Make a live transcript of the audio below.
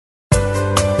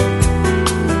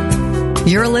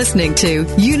You're listening to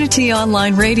Unity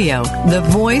Online Radio, the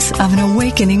voice of an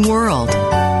awakening world.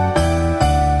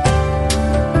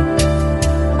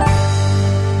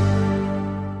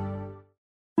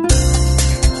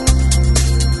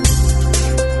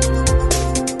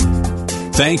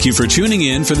 Thank you for tuning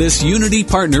in for this Unity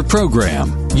Partner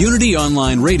Program. Unity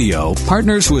Online Radio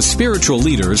partners with spiritual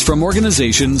leaders from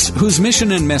organizations whose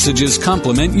mission and messages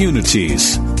complement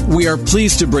Unity's. We are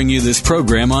pleased to bring you this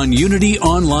program on Unity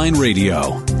Online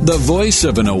Radio, the voice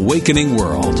of an awakening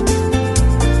world.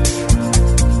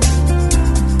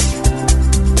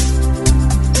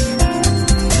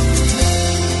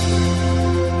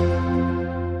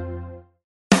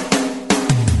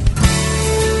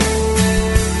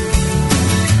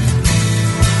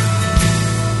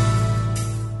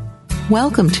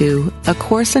 Welcome to A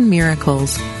Course in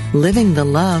Miracles, Living the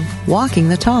Love, Walking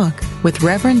the Talk, with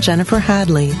Reverend Jennifer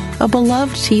Hadley, a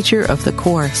beloved teacher of the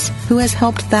Course who has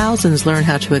helped thousands learn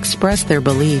how to express their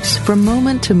beliefs from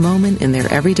moment to moment in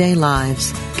their everyday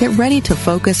lives. Get ready to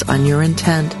focus on your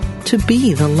intent to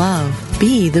be the love,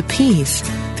 be the peace,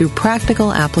 through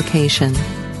practical application.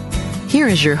 Here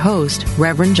is your host,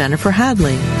 Reverend Jennifer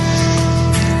Hadley.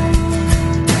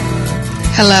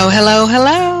 Hello, hello,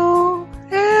 hello.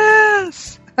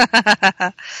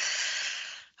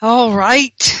 All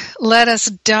right, let us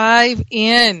dive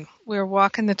in. We're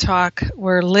walking the talk.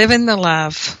 We're living the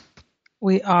love.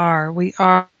 We are.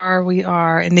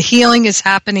 And the healing is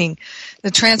happening.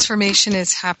 The transformation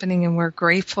is happening, and we're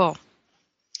grateful.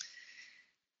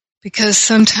 Because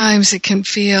sometimes it can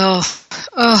feel,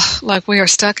 like we are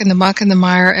stuck in the muck and the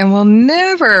mire, and we'll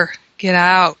never get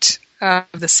out of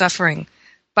the suffering.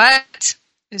 But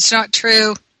it's not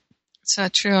true. It's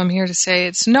not true. I'm here to say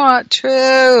it's not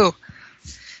true.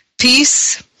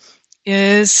 Peace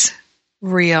is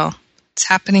real. It's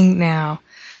happening now.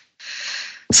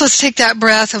 So let's take that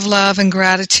breath of love and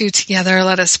gratitude together.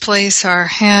 Let us place our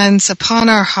hands upon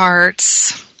our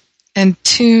hearts and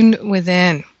tune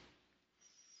within.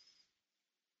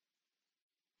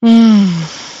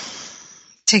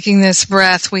 Taking this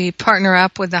breath, we partner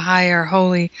up with the higher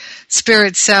Holy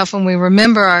Spirit self, and we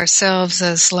remember ourselves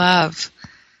as love.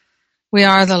 We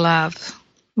are the love.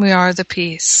 We are the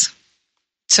peace.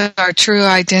 It's our true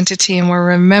identity, and we're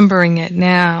remembering it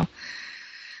now.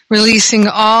 Releasing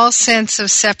all sense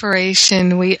of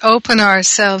separation, we open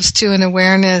ourselves to an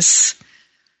awareness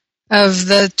of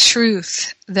the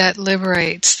truth that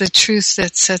liberates, the truth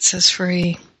that sets us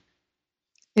free.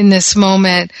 In this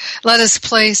moment, let us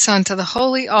place onto the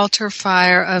holy altar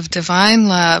fire of divine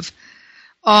love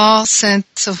all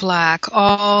sense of lack,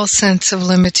 all sense of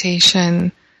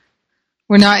limitation.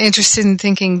 We're not interested in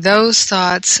thinking those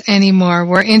thoughts anymore.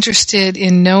 We're interested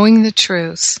in knowing the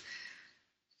truth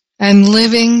and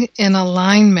living in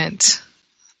alignment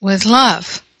with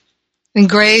love. In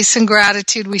grace and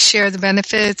gratitude, we share the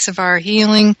benefits of our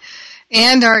healing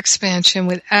and our expansion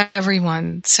with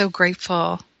everyone. So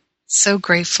grateful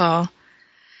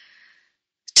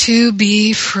to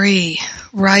be free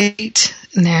right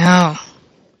now.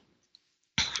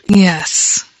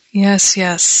 Yes.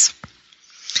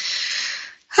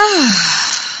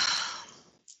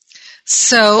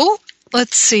 So,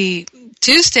 let's see.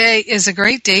 Tuesday is a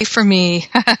great day for me.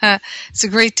 It's a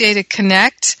great day to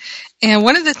connect. And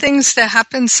one of the things that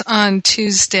happens on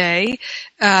Tuesday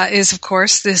is, of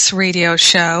course, this radio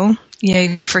show.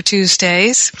 Yay for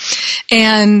Tuesdays.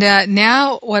 And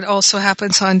now what also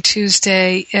happens on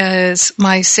Tuesday is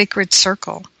my Sacred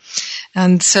Circle.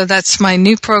 And so that's my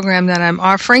new program that I'm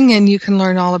offering, and you can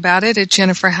learn all about it at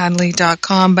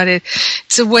jenniferhadley.com. But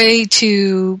it's a way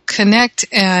to connect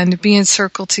and be in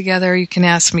circle together. You can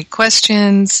ask me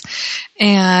questions,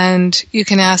 and you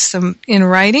can ask them in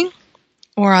writing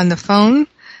or on the phone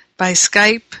by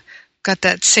Skype. Got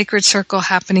that Sacred Circle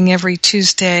happening every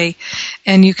Tuesday,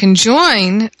 and you can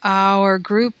join our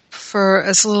group for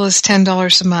as little as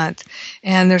 $10 a month.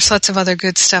 And there's lots of other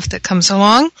good stuff that comes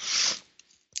along.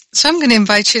 So I'm going to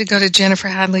invite you to go to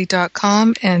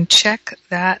jenniferhadley.com and check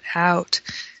that out.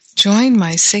 Join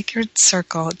my Sacred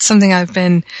Circle. It's something I've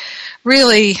been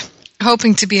really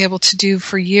hoping to be able to do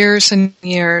for years and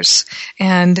years,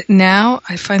 and now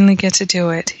I finally get to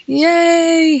do it.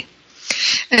 Yay!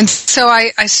 And so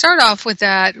I start off with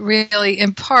that really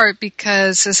in part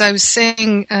because, as I was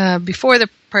saying before the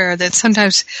prayer, that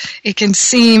sometimes it can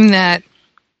seem that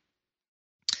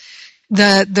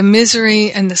the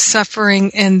misery and the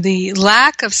suffering and the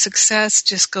lack of success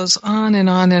just goes on and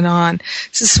on and on.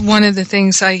 This is one of the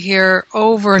things I hear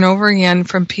over and over again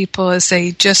from people is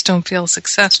they just don't feel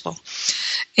successful.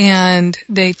 And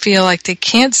they feel like they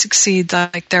can't succeed,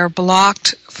 like they're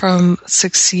blocked from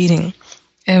succeeding.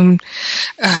 And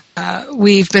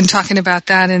we've been talking about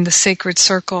that in the Sacred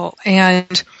Circle,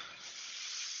 and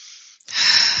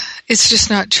it's just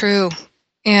not true.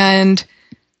 And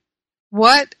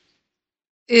what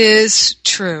is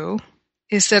true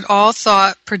is that all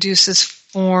thought produces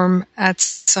form at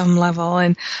some level,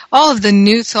 and all of the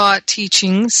New Thought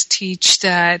teachings teach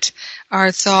that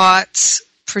our thoughts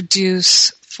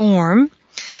produce form.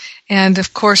 And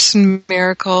of Course in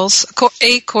Miracles,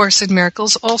 A Course in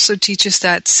Miracles also teaches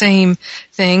that same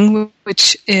thing,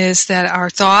 which is that our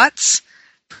thoughts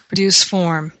produce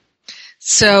form.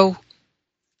 So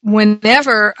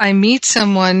whenever I meet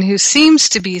someone who seems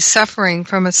to be suffering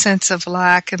from a sense of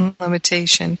lack and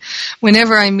limitation,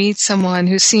 whenever I meet someone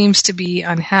who seems to be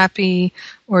unhappy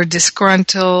or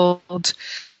disgruntled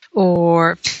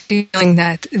or feeling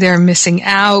that they're missing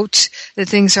out, that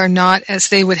things are not as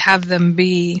they would have them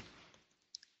be,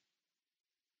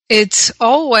 it's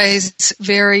always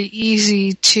very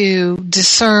easy to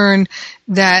discern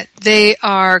that they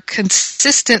are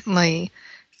consistently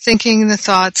thinking the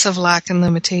thoughts of lack and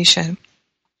limitation.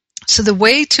 So the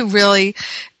way to really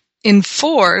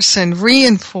enforce and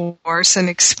reinforce and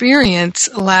experience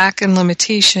lack and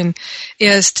limitation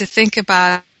is to think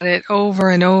about it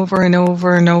over and over and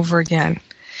over and over again.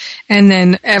 And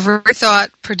then every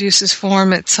thought produces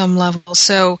form at some level.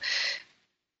 So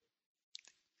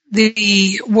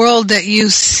the world that you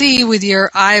see with your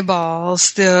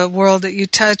eyeballs, the world that you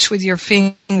touch with your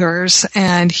fingers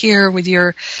and hear with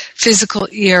your physical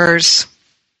ears,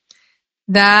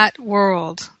 that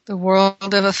world, the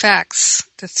world of effects,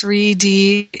 the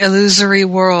 3D illusory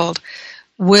world,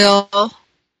 will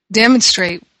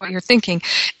demonstrate what you're thinking.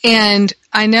 And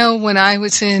I know when I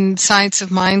was in Science of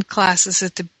Mind classes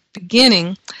at the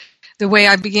beginning, the way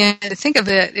I began to think of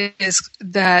it is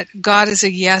that God is a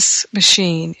yes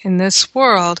machine. In this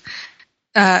world,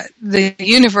 the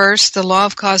universe, the law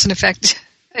of cause and effect,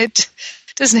 it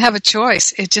doesn't have a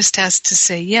choice. It just has to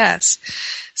say yes.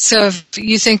 So if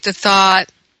you think the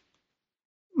thought,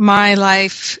 my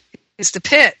life is the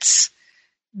pits,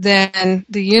 then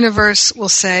the universe will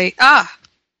say,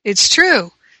 it's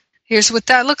true. Here's what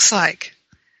that looks like.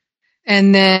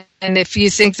 And then if you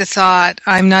think the thought,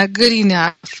 I'm not good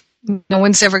enough, no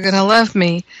one's ever going to love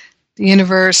me, the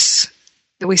universe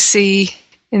that we see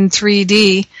in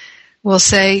 3D will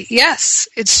say, yes,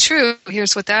 it's true.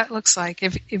 Here's what that looks like.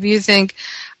 If you think,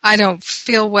 I don't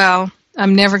feel well,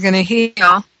 I'm never going to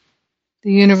heal,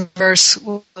 the universe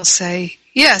will say,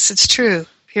 yes, it's true.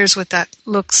 Here's what that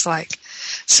looks like.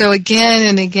 So again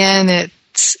and again,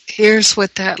 it's here's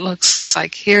what that looks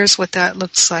like. Here's what that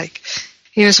looks like.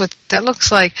 Here's what that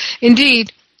looks like.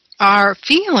 Indeed, our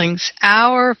feelings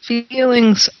are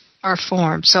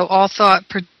form. So all thought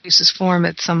produces form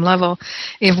at some level.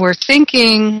 If we're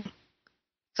thinking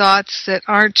thoughts that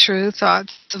aren't true,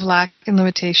 thoughts of lack and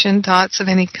limitation, thoughts of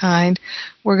any kind,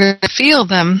 we're going to feel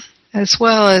them as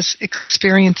well as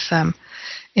experience them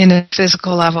in a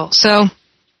physical level. So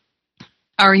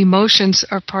our emotions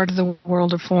are part of the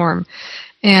world of form.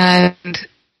 And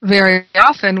very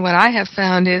often what I have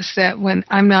found is that when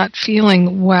I'm not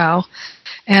feeling well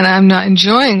and I'm not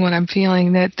enjoying what I'm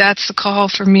feeling, that's the call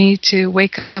for me to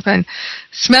wake up and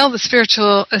smell the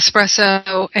spiritual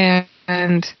espresso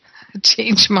and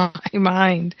change my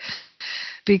mind.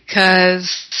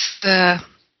 Because,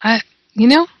 I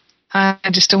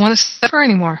just don't want to suffer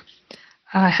anymore.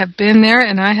 I have been there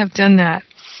and I have done that.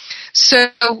 So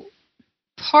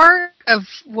part of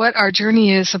what our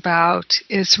journey is about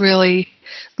is really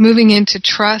moving into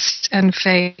trust and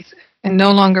faith and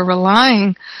no longer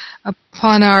relying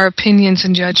upon our opinions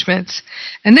and judgments.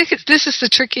 And this is the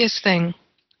trickiest thing.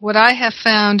 What I have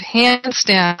found, hands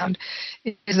down,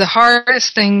 is the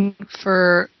hardest thing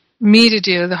for me to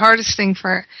do, the hardest thing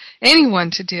for anyone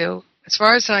to do, as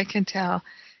far as I can tell,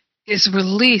 is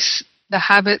release the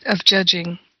habit of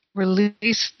judging,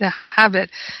 release the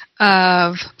habit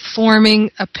of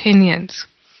forming opinions.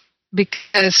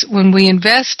 Because when we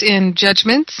invest in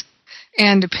judgments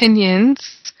and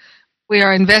opinions, we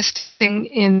are investing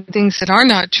in things that are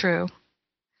not true.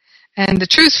 And the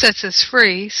truth sets us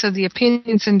free, so the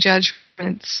opinions and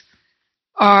judgments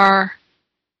are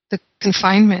the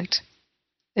confinement.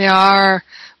 They are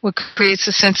what creates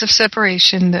a sense of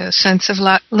separation, the sense of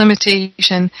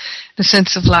limitation, the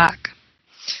sense of lack.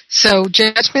 So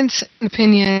judgments and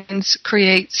opinions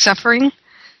create suffering.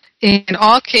 In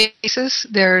all cases,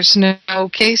 there's no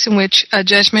case in which a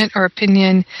judgment or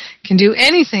opinion can do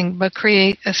anything but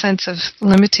create a sense of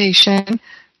limitation,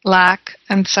 lack,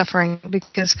 and suffering,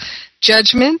 because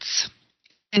judgments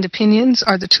and opinions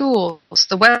are the tools,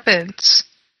 the weapons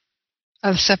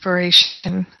of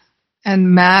separation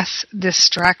and mass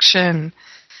distraction.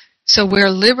 So we're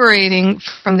liberating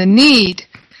from the need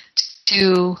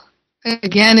to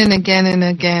again and again and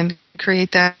again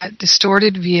create that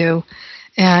distorted view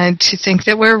and to think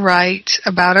that we're right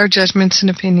about our judgments and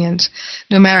opinions.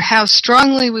 No matter how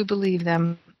strongly we believe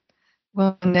them,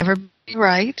 will never be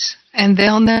right and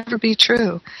they'll never be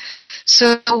true.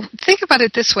 So think about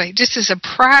it this way, just as a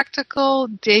practical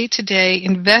day-to-day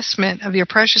investment of your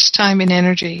precious time and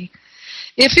energy.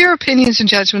 If your opinions and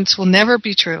judgments will never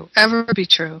be true, ever be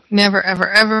true, never, ever,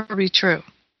 ever be true,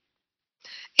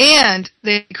 and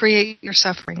they create your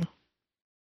suffering,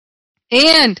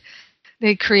 and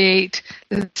they create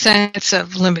the sense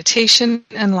of limitation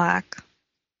and lack,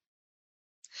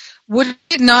 would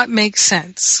it not make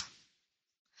sense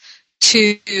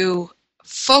to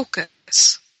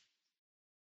focus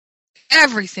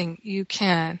everything you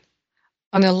can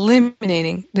on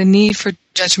eliminating the need for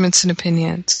judgments and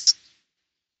opinions?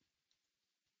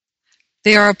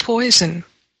 They are a poison.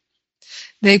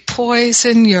 They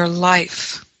poison your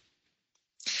life.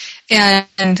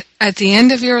 And at the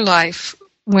end of your life,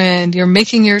 when you're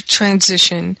making your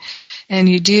transition and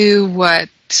you do what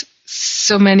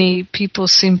so many people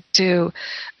seem to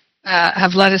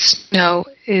have let us know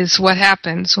is what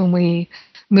happens when we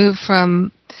move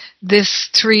from this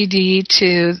 3D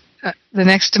to the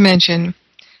next dimension,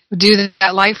 we do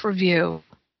that life review.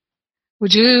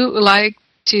 Would you like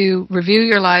to review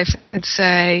your life and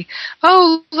say,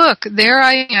 oh, look, there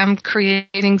I am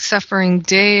creating suffering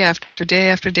day after day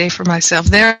after day for myself.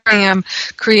 There I am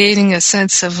creating a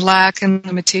sense of lack and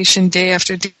limitation day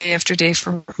after day after day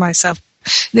for myself.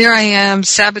 There I am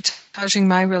sabotaging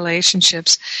my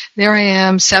relationships. There I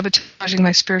am sabotaging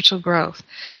my spiritual growth.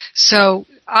 So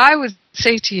I would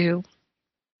say to you,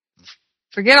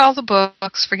 forget all the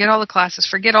books, forget all the classes,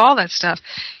 forget all that stuff,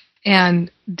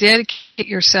 and dedicate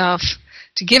yourself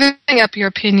to giving up your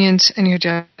opinions and your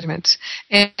judgments.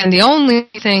 And the only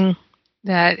thing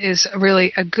that is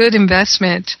really a good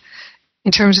investment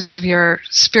in terms of your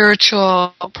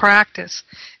spiritual practice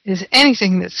is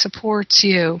anything that supports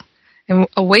you in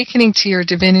awakening to your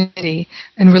divinity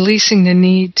and releasing the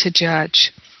need to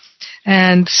judge.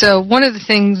 And so one of the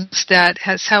things that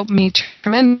has helped me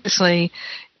tremendously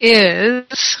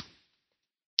is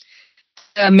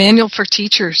a manual for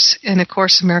teachers in A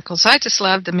Course in Miracles. I just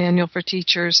love the manual for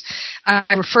teachers. I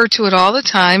refer to it all the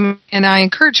time, and I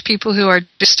encourage people who are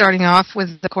just starting off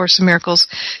with the Course in Miracles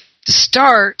to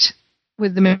start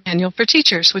with the manual for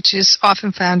teachers, which is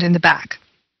often found in the back.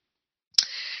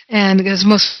 And because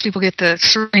most people get the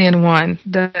 3-in-1,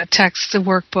 the text, the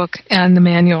workbook, and the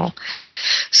manual.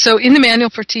 So in the manual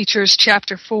for teachers,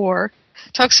 chapter 4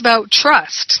 talks about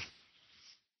trust.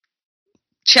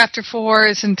 Chapter 4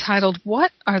 is entitled,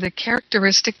 What are the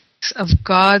characteristics of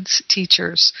God's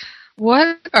teachers?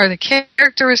 What are the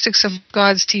characteristics of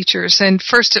God's teachers? And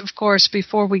first, of course,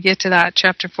 before we get to that,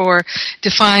 chapter 4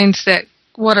 defines that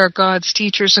what are God's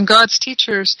teachers. And God's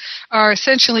teachers are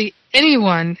essentially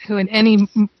anyone who in any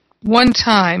one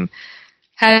time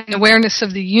had an awareness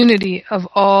of the unity of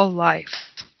all life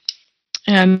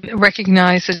and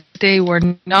recognized that they were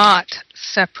not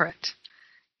separate.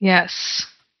 Yes.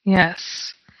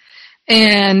 Yes.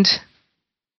 And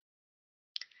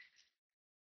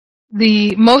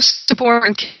the most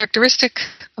important characteristic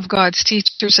of God's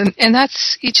teachers, and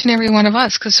that's each and every one of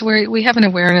us, because we have an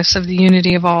awareness of the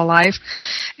unity of all life,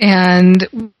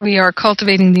 and we are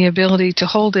cultivating the ability to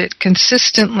hold it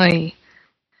consistently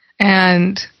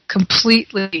and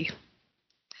completely.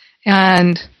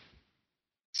 And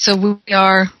so we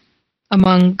are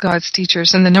among God's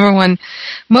teachers. And the number one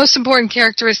most important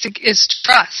characteristic is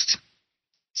trust.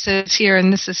 It says here,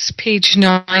 and this is page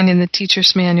 9 in the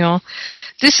Teacher's Manual,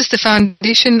 this is the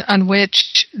foundation on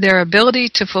which their ability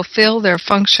to fulfill their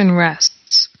function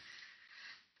rests.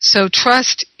 So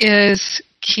trust is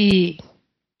key.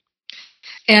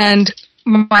 And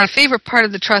my favorite part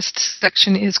of the trust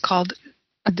section is called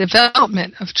a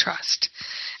development of trust.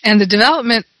 And the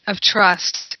development of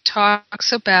trust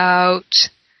talks about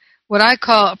what I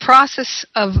call a process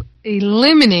of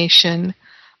elimination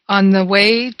on the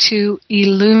way to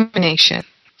illumination.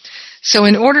 So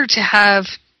in order to have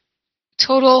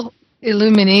total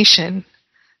illumination,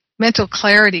 mental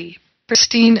clarity,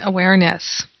 pristine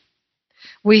awareness,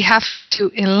 we have to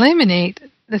eliminate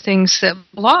the things that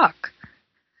block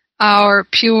our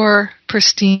pure,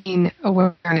 pristine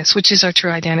awareness, which is our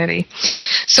true identity.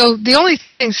 So the only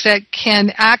things that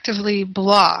can actively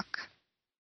block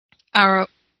our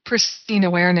pristine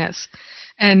awareness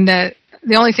and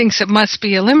the only things that must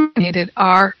be eliminated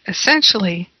are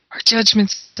essentially our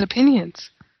judgments and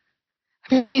opinions.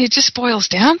 I mean, it just boils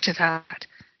down to that.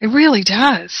 It really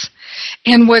does.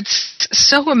 And what's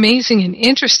so amazing and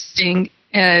interesting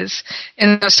is,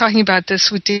 and I was talking about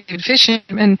this with David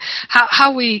Fishman,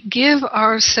 how we give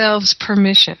ourselves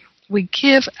permission. We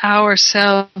give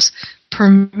ourselves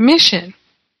permission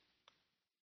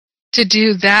to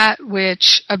do that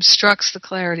which obstructs the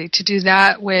clarity, to do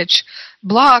that which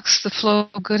blocks the flow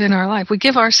of good in our life. We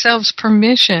give ourselves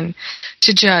permission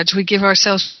to judge. We give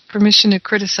ourselves permission to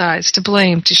criticize, to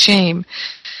blame, to shame.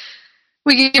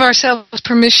 We give ourselves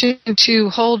permission to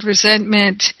hold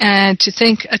resentment and to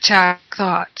think attack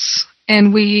thoughts.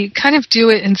 And we kind of do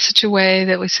it in such a way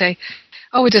that we say,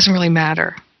 oh, it doesn't really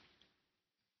matter.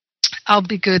 I'll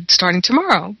be good starting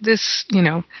tomorrow. This,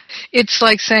 it's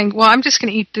like saying, well, I'm just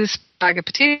going to eat this bag of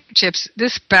potato chips.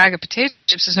 This bag of potato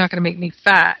chips is not going to make me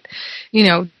fat.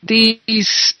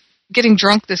 These getting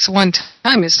drunk this one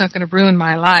time is not going to ruin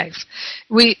my life.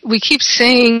 We keep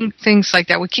saying things like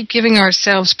that. We keep giving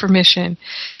ourselves permission.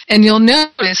 And you'll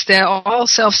notice that all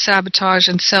self-sabotage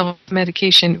and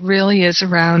self-medication really is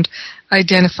around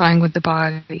identifying with the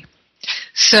body.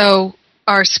 So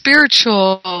our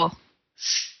spiritual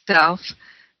self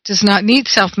does not need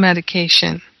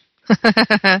self-medication.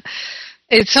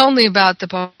 It's only about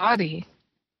the body.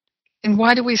 And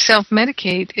why do we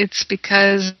self-medicate? It's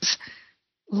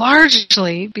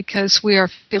largely because we are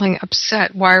feeling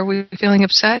upset. Why are we feeling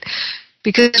upset?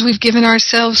 Because we've given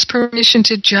ourselves permission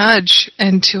to judge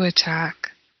and to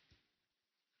attack.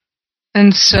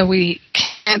 And so we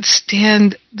can't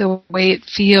stand the way it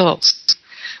feels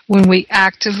when we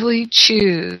actively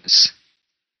choose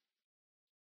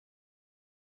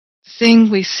the thing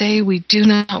we say we do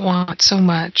not want so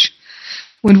much.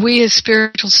 When we as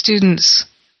spiritual students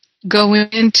go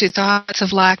into thoughts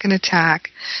of lack and attack,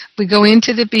 we go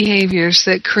into the behaviors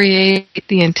that create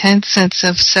the intense sense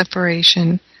of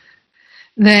separation,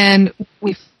 then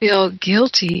we feel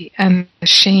guilty and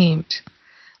ashamed,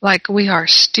 like we are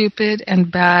stupid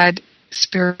and bad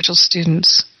spiritual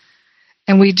students,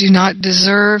 and we do not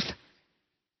deserve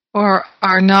or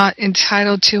are not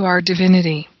entitled to our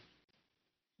divinity.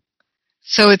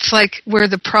 So it's like we're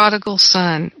the prodigal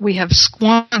son. We have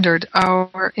squandered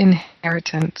our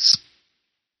inheritance.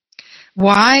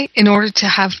 Why? In order to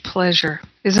have pleasure.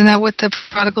 Isn't that what the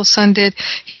prodigal son did?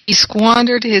 He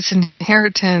squandered his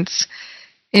inheritance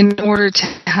in order to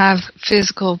have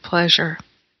physical pleasure.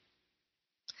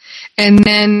 And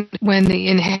then when the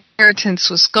inheritance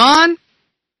was gone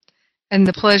and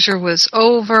the pleasure was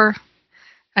over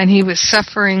and he was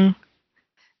suffering,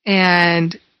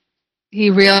 and he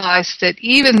realized that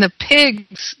even the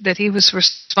pigs that he was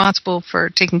responsible for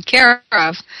taking care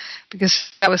of, because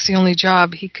that was the only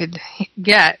job he could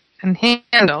get and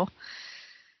handle,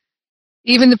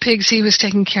 even the pigs he was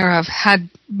taking care of had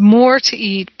more to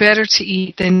eat, better to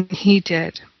eat than he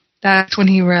did. That's when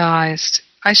he realized,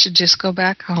 I should just go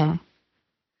back home.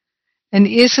 And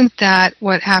isn't that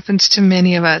what happens to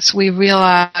many of us? We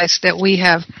realize that we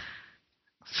have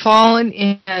fallen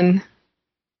in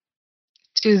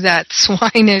to that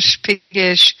swinish,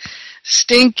 piggish,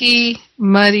 stinky,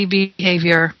 muddy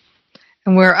behavior.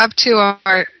 And we're up to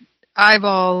our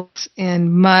eyeballs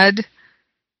in mud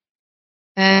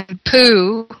and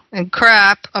poo and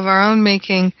crap of our own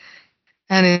making,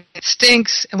 and it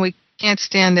stinks and we can't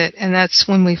stand it. And that's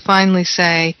when we finally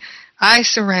say, I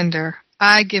surrender,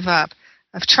 I give up.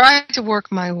 I've tried to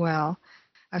work my will.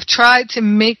 I've tried to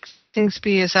make things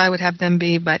be as I would have them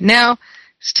be, but now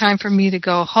it's time for me to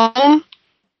go home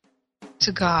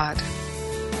to God.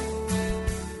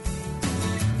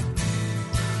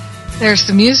 There's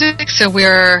the music, so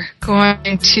we're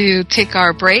going to take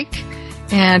our break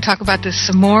and talk about this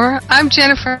some more. I'm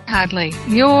Jennifer Hadley.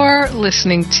 You're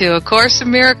listening to A Course in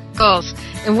Miracles,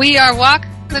 and we are walking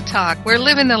the talk. We're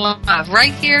living the love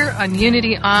right here on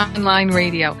Unity Online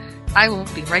Radio. I will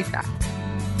be right back.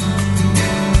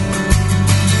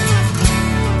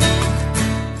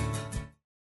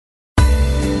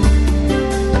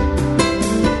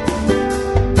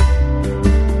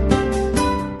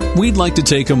 We'd like to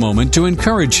take a moment to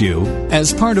encourage you,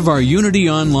 as part of our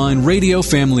Unity Online Radio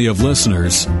family of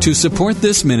listeners, to support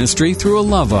this ministry through a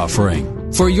love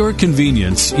offering. For your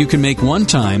convenience, you can make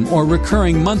one-time or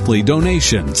recurring monthly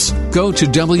donations. Go to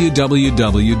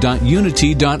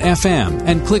www.unity.fm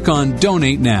and click on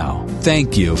Donate Now.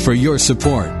 Thank you for your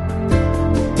support.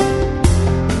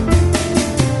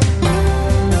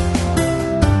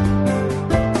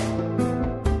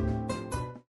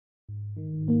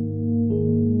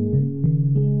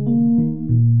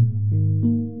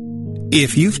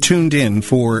 If you've tuned in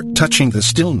for Touching the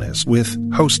Stillness with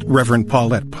host Reverend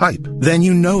Paulette Pipe, then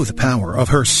you know the power of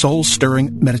her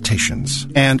soul-stirring meditations.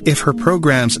 And if her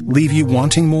programs leave you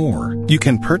wanting more, you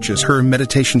can purchase her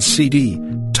meditation CD,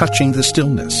 Touching the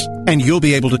Stillness, and you'll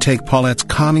be able to take Paulette's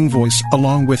calming voice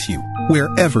along with you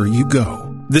wherever you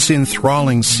go. This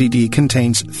enthralling CD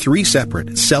contains 3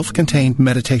 separate, self-contained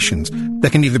meditations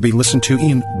that can either be listened to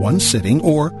in one sitting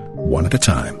or one at a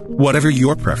time. Whatever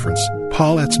your preference,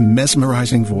 Paulette's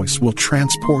mesmerizing voice will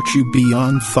transport you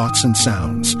beyond thoughts and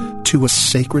sounds to a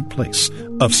sacred place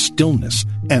of stillness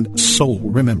and soul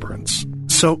remembrance.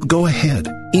 So go ahead,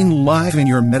 enliven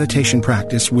your meditation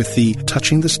practice with the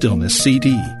Touching the Stillness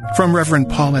CD from Reverend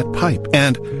Paulette Pipe,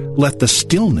 and let the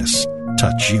stillness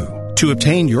touch you. To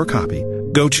obtain your copy,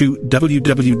 go to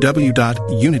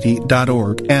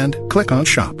www.unity.org and click on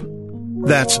Shop.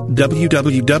 That's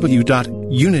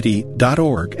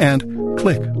www.unity.org and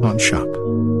click on Shop.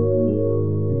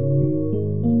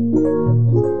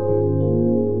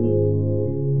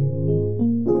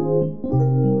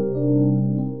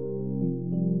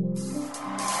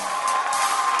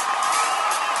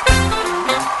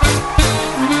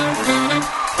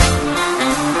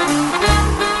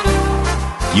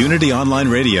 Unity Online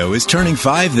Radio is turning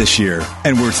 5 this year,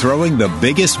 and we're throwing the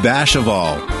biggest bash of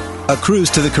all. A cruise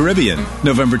to the Caribbean,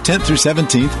 November 10th through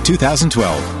 17th,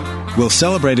 2012. We'll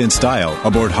celebrate in style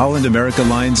aboard Holland America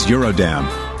Line's Eurodam,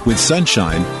 with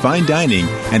sunshine, fine dining,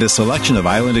 and a selection of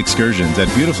island excursions at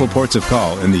beautiful ports of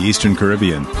call in the Eastern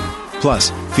Caribbean.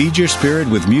 Plus, feed your spirit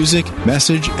with music,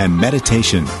 message, and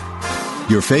meditation.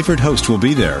 Your favorite host will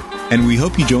be there, and we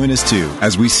hope you join us too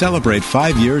as we celebrate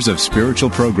 5 years of spiritual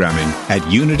programming at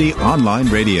Unity Online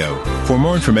Radio. For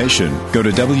more information, go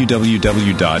to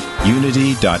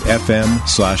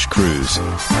www.unity.fm/cruise.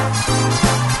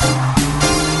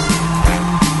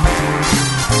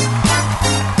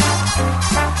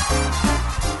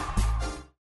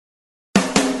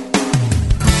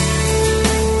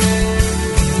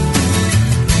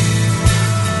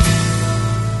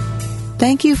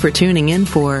 Thank you for tuning in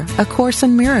for A Course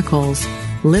in Miracles,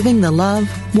 Living the Love,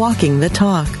 Walking the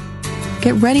Talk.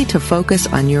 Get ready to focus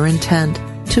on your intent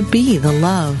to be the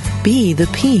love, be the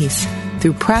peace,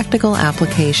 through practical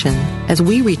application as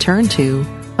we return to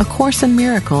A Course in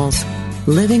Miracles,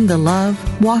 Living the Love,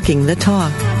 Walking the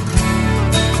Talk.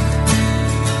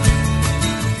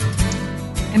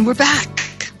 And we're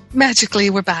back. Magically,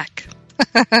 we're back.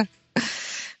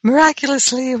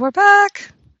 Miraculously, we're back.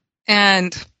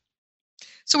 And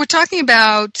so we're talking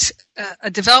about a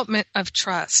development of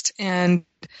trust and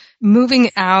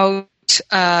moving out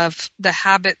of the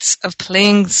habits of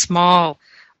playing small.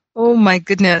 Oh my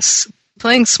goodness,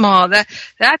 playing small. That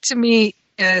to me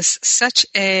is such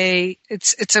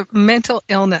it's a mental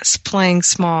illness, playing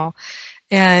small.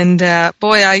 And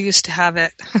boy, I used to have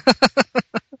it.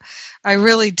 I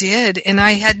really did, and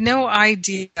I had no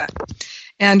idea.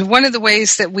 And one of the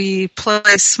ways that we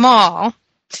play small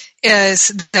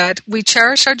is that we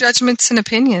cherish our judgments and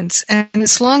opinions. And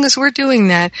as long as we're doing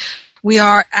that, we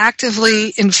are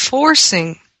actively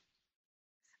enforcing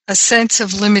a sense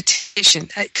of limitation.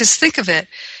 Because think of it,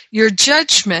 your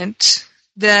judgment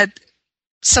that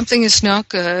something is not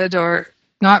good or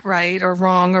not right or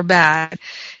wrong or bad,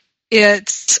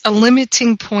 it's a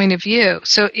limiting point of view.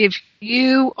 So if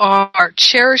you are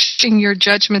cherishing your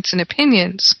judgments and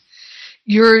opinions,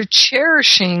 you're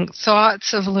cherishing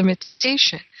thoughts of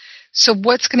limitation. So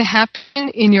what's going to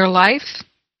happen in your life?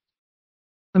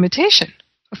 Limitation,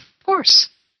 of course.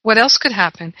 What else could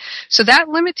happen? So that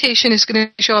limitation is going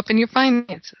to show up in your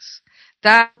finances.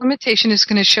 That limitation is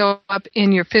going to show up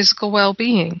in your physical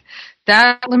well-being.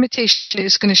 That limitation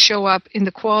is going to show up in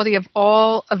the quality of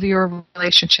all of your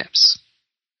relationships.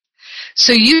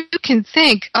 So you can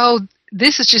think, oh,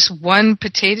 this is just one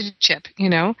potato chip, you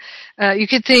know. You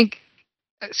could think,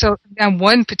 so now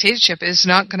one potato chip is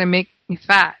not going to make me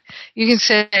fat. You can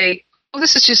say, oh,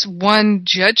 this is just one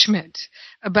judgment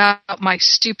about my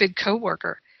stupid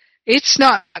coworker. It's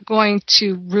not going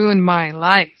to ruin my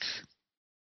life.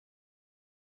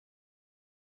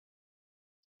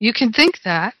 You can think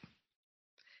that.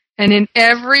 And in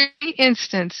every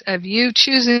instance of you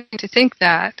choosing to think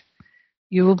that,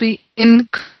 you will be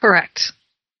incorrect.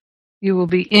 You will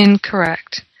be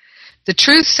incorrect. The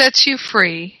truth sets you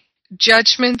free.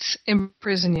 Judgments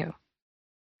imprison you.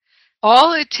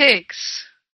 All it takes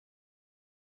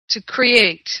to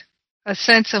create a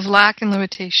sense of lack and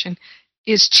limitation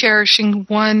is cherishing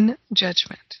one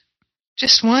judgment.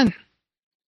 Just one.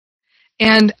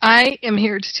 And I am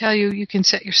here to tell you, you can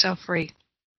set yourself free.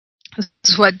 This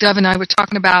is what Dove and I were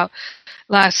talking about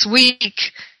last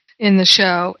week in the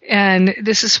show. And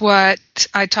this is what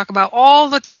I talk about all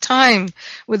the time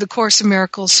with the Course in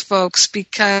Miracles folks,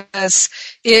 because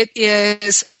it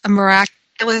is a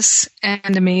miraculous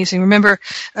and amazing. Remember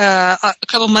a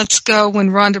couple months ago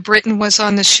when Rhonda Britton was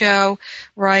on the show,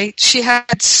 right? She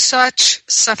had such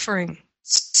suffering.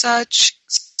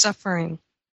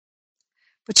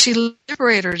 But she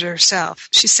liberated herself.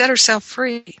 She set herself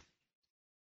free.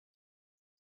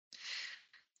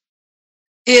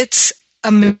 It's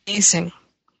amazing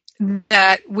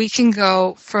that we can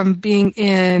go from being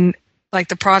in, like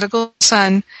the prodigal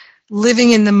son,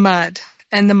 living in the mud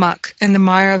and the muck and the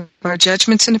mire of our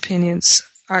judgments and opinions,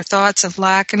 our thoughts of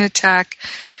lack and attack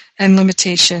and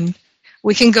limitation.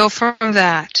 We can go from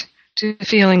that to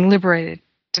feeling liberated,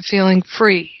 to feeling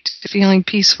free, to feeling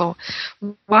peaceful.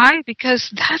 Why?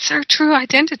 Because that's our true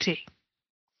identity.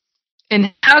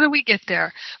 And how do we get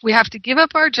there? We have to give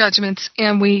up our judgments,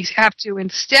 and we have to,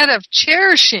 instead of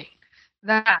cherishing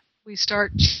that, we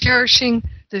start cherishing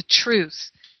the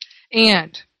truth.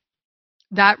 And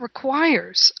that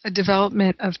requires a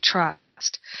development of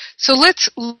trust. So let's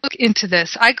look into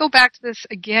this. I go back to this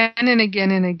again and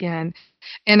again and again.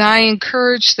 And I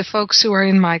encourage the folks who are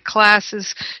in my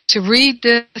classes to read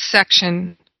this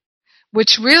section,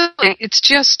 which really, it's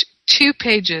just 2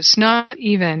 pages, not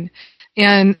even,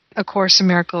 in A Course in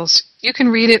Miracles. You can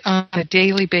read it on a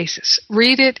daily basis.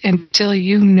 Read it until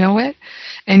you know it,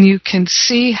 and you can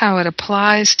see how it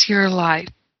applies to your life.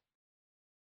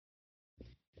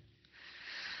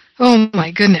 Oh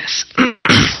my goodness.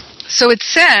 So it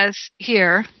says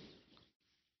here,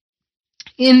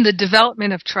 in the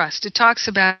development of trust, it talks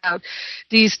about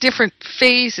these different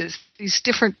phases, these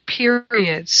different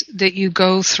periods that you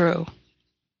go through.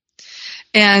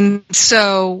 And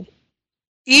so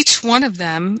each one of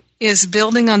them is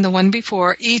building on the one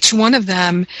before. Each one of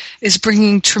them is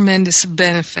bringing tremendous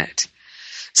benefit.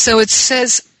 So it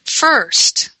says,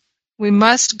 first, we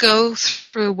must go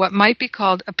through what might be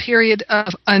called a period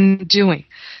of undoing.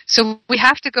 So we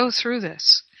have to go through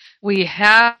this. We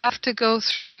have to go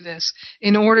through this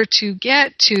in order to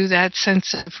get to that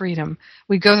sense of freedom.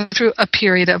 We go through a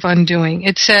period of undoing.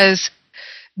 It says,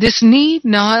 this need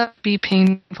not be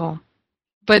painful,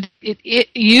 but it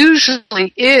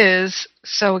usually is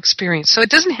so experienced. So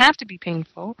it doesn't have to be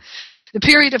painful. The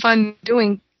period of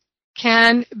undoing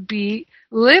can be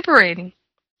liberating.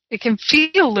 It can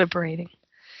feel liberating.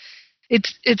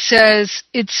 It says,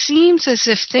 it seems as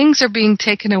if things are being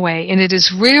taken away, and it is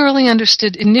rarely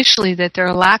understood initially that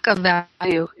their lack of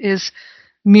value is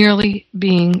merely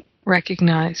being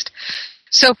recognized.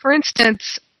 So, for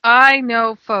instance, I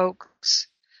know folks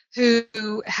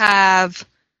who have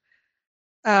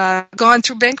gone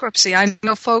through bankruptcy. I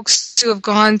know folks who have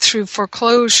gone through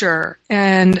foreclosure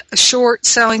and short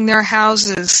selling their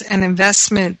houses and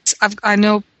investments. I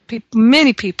know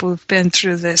many people who've been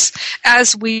through this,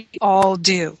 as we all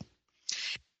do.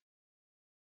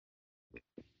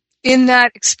 In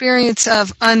that experience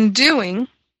of undoing,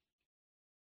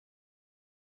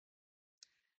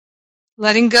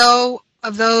 letting go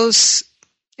of those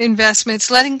investments,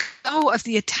 letting go of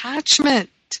the attachment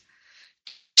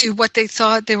to what they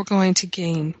thought they were going to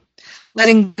gain,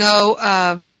 letting go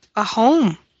of a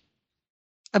home,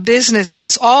 a business,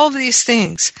 all of these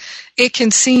things. It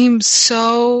can seem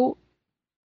so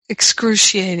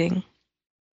excruciating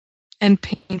and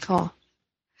painful,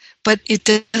 but it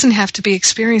doesn't have to be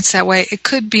experienced that way. It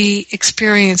could be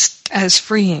experienced as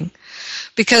freeing,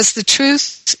 because the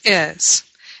truth is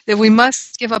that we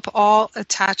must give up all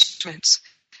attachments.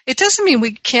 It doesn't mean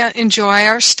we can't enjoy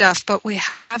our stuff, but we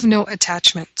have no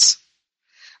attachments.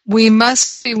 We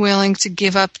must be willing to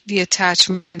give up the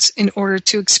attachments in order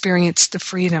to experience the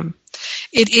freedom.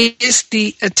 It is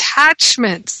the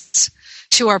attachments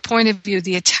to our point of view,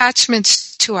 the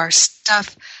attachments to our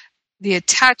stuff, the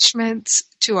attachments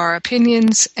to our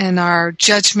opinions and our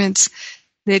judgments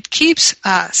that keeps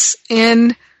us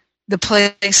in the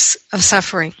place of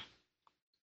suffering.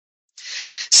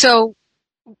 So,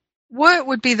 what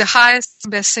would be the highest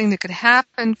and best thing that could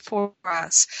happen for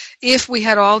us if we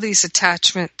had all these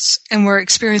attachments and we're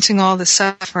experiencing all the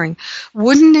suffering?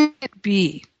 Wouldn't it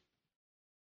be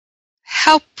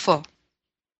helpful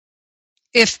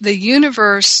if the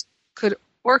universe could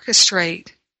orchestrate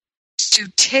to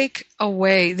take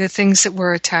away the things that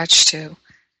we're attached to?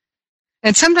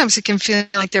 And sometimes it can feel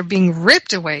like they're being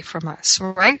ripped away from us,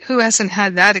 right? Who hasn't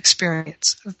had that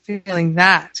experience of feeling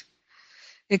that?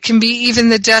 It can be even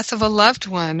the death of a loved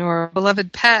one or a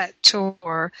beloved pet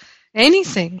or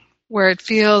anything where it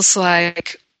feels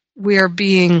like we are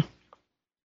being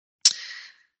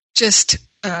just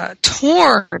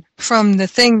torn from the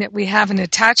thing that we have an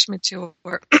attachment to,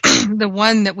 or the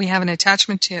one that we have an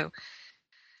attachment to.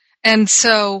 And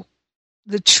so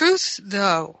the truth,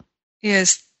 though,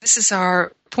 is this is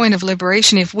our point of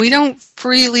liberation. If we don't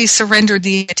freely surrender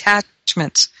the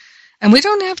attachments, and we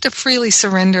don't have to freely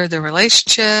surrender the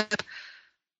relationship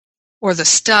or the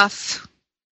stuff,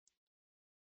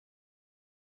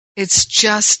 it's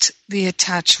just the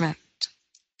attachment.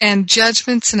 And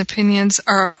judgments and opinions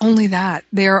are only that.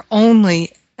 They are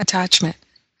only attachment.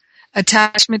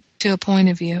 Attachment to a point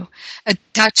of view.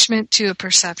 Attachment to a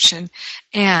perception.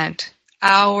 And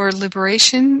our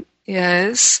liberation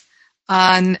is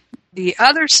on the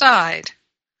other side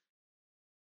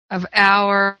of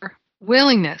our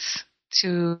willingness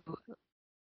to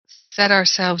set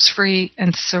ourselves free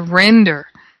and surrender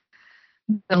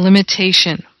the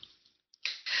limitation.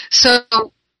 So,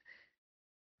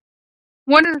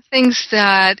 one of the things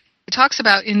that it talks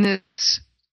about in this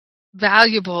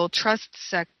valuable trust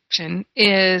section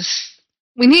is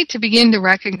we need to begin to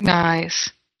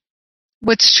recognize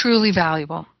what's truly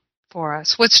valuable for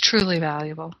us, what's truly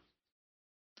valuable.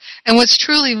 And what's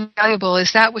truly valuable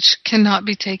is that which cannot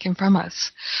be taken from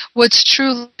us. What's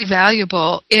truly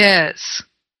valuable is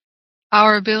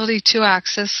our ability to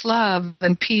access love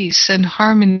and peace and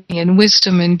harmony and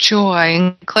wisdom and joy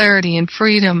and clarity and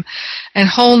freedom and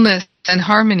wholeness and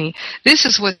harmony. This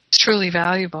is what's truly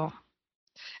valuable.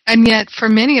 And yet, for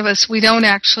many of us, we don't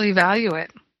actually value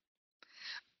it.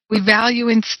 We value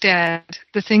instead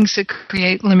the things that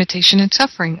create limitation and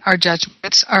suffering, our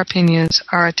judgments, our opinions,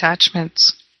 our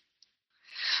attachments.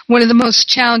 One of the most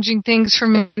challenging things for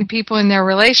many people in their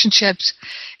relationships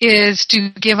is to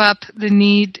give up the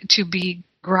need to be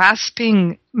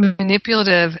grasping,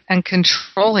 manipulative, and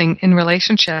controlling in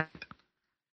relationship.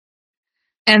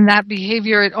 And that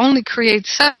behavior, it only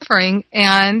creates suffering,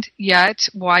 and yet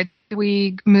why do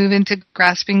we move into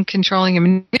grasping, controlling,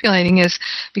 and manipulating is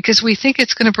because we think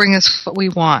it's going to bring us what we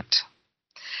want.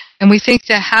 And we think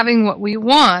that having what we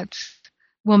want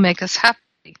will make us happy.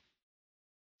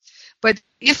 But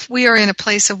if we are in a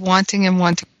place of wanting and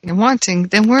wanting and wanting,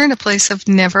 then we're in a place of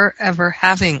never, ever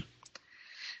having.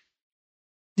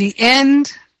 The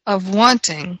end of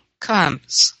wanting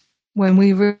comes when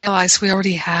we realize we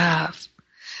already have.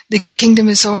 The kingdom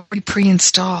is already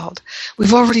pre-installed.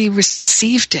 We've already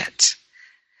received it.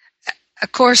 A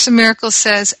Course in Miracles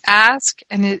says, ask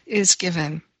and it is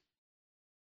given.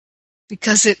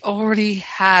 Because it already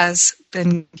has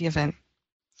been given.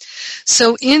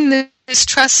 So in this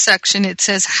trust section, it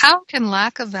says, how can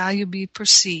lack of value be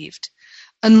perceived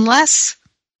unless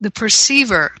the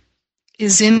perceiver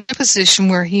is in a position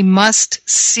where he must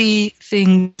see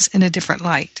things in a different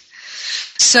light?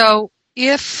 So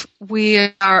if we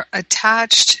are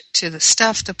attached to the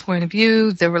stuff, the point of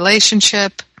view, the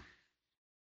relationship,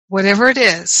 whatever it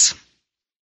is,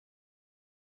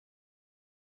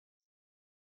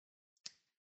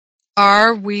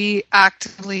 are we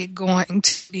actively going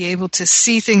to be able to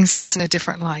see things in a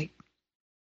different light?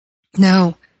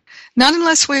 No. Not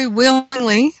unless we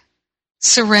willingly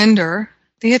surrender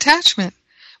the attachment,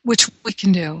 which we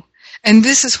can do. And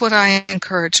this is what I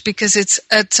encourage, because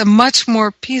it's a much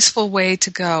more peaceful way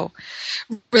to go.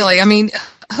 Really, I mean,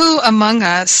 who among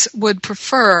us would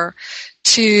prefer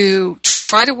to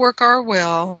try to work our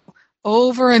will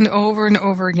over and over and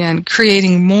over again,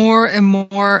 creating more and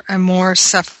more and more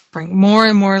suffering, more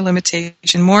and more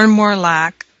limitation, more and more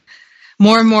lack,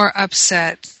 more and more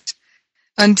upset,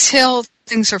 until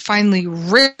things are finally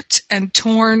ripped and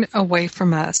torn away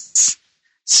from us,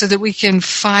 so that we can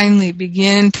finally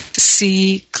begin to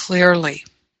see clearly.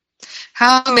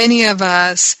 How many of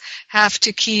us have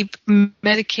to keep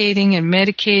medicating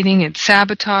and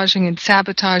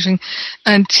sabotaging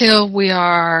until we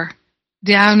are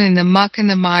down in the muck and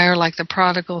the mire like the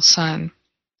prodigal son?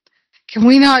 Can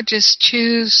we not just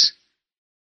choose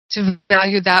to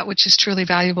value that which is truly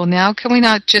valuable now? Can we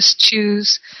not just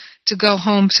choose to go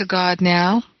home to God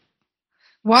now?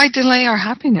 Why delay our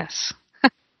happiness?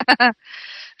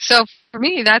 So for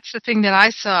me, that's the thing that I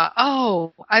saw.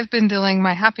 Oh, I've been delaying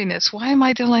my happiness. Why am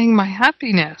I delaying my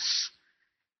happiness?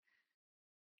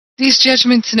 These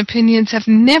judgments and opinions have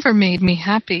never made me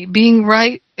happy. Being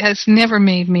right has never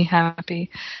made me happy.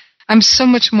 I'm so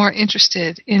much more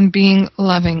interested in being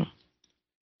loving.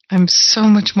 I'm so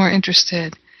much more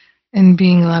interested in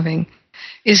being loving.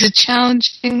 Is it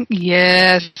challenging?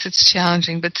 Yes, it's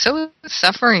challenging, but so is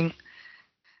suffering.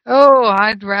 Oh,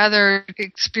 I'd rather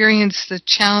experience the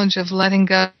challenge of letting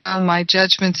go of my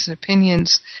judgments and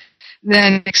opinions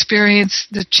than experience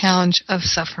the challenge of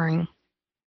suffering.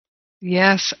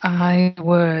 Yes, I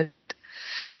would.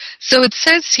 So it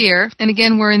says here, and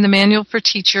again, we're in the Manual for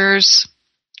Teachers,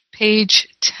 page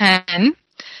 10,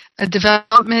 a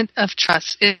development of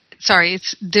trust.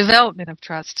 It's development of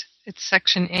trust. It's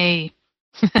section A.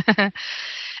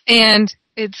 And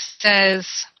it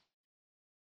says,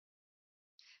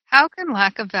 how can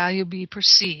lack of value be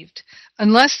perceived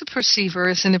unless the perceiver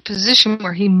is in a position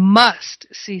where he must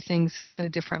see things in a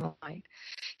different light?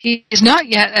 He is not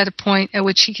yet at a point at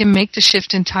which he can make the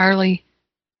shift entirely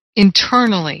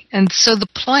internally. And so the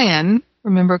plan,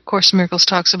 remember Course in Miracles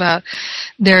talks about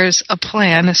there's a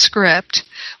plan, a script,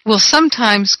 will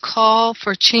sometimes call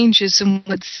for changes in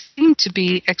what seem to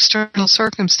be external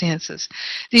circumstances.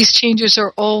 These changes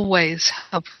are always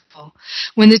helpful.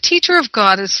 When the teacher of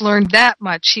God has learned that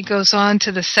much, he goes on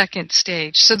to the second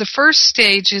stage. So the first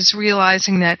stage is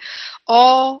realizing that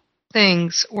all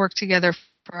things work together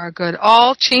for our good.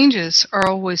 All changes are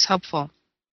always helpful.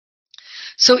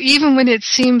 So even when it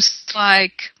seems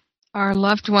like our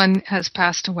loved one has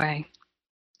passed away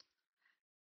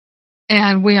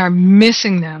and we are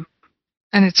missing them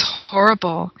and it's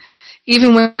horrible,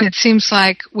 even when it seems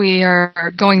like we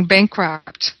are going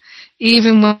bankrupt,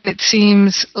 even when it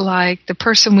seems like the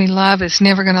person we love is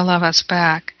never going to love us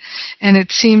back, and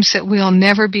it seems that we'll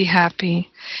never be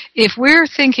happy, if we're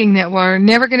thinking that we're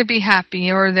never going to be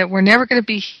happy or that we're never going to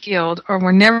be healed or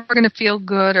we're never going to feel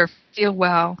good or feel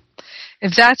well,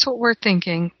 if that's what we're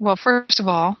thinking, well, first of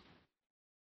all,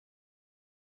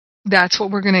 that's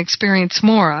what we're going to experience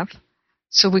more of,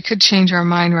 so we could change our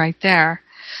mind right there.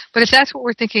 But if that's what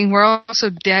we're thinking, we're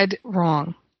also dead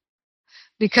wrong,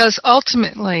 because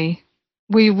ultimately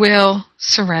we will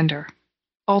surrender.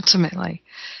 Ultimately.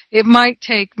 It might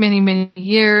take many, many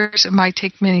years. It might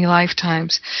take many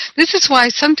lifetimes. This is why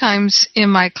sometimes in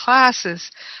my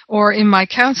classes or in my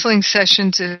counseling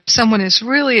sessions, if someone is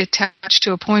really attached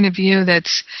to a point of view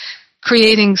that's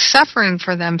creating suffering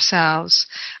for themselves,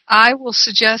 I will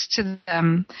suggest to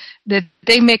them that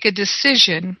they make a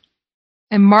decision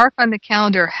and mark on the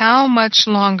calendar how much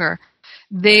longer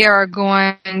they are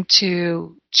going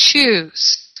to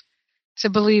choose to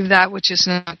believe that which is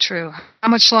not true. How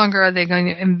much longer are they going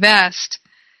to invest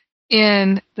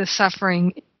in the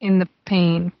suffering, in the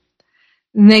pain?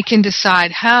 And they can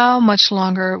decide how much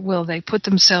longer will they put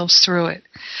themselves through it.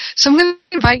 So I'm going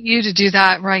to invite you to do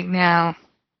that right now.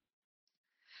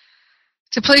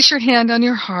 To place your hand on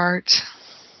your heart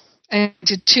and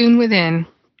to tune within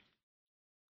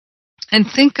and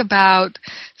think about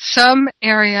some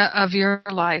area of your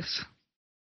life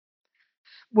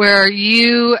where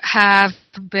you have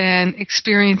been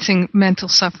experiencing mental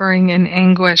suffering and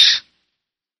anguish,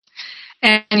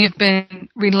 and you've been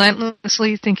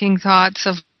relentlessly thinking thoughts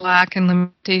of lack and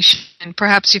limitation.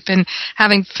 Perhaps you've been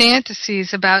having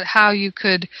fantasies about how you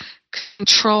could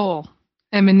control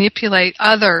and manipulate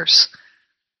others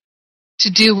to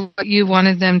do what you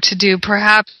wanted them to do.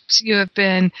 Perhaps you have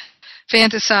been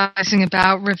fantasizing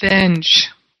about revenge.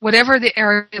 Whatever the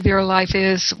area of your life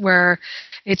is where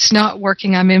it's not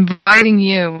working, I'm inviting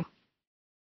you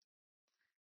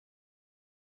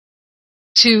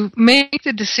to make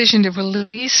the decision to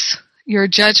release your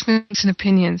judgments and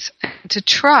opinions and to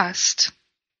trust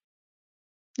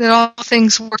that all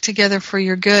things work together for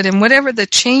your good. And whatever the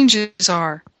changes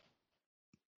are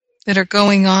that are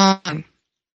going on,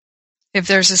 if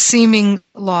there's a seeming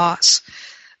loss,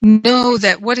 know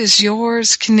that what is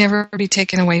yours can never be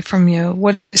taken away from you.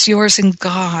 What is yours in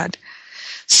God.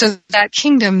 So that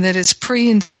kingdom that is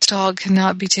pre-installed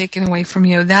cannot be taken away from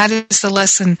you. That is the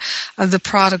lesson of the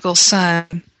prodigal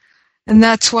son. And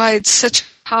that's why it's such a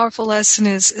powerful lesson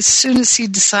is as soon as he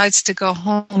decides to go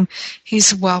home,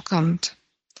 he's welcomed.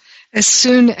 As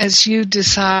soon as you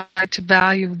decide to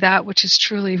value that which is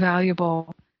truly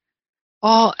valuable,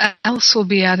 all else will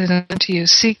be added unto you.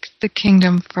 Seek the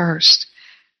kingdom first.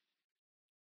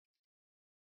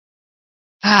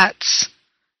 That's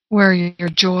where your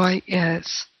joy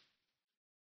is.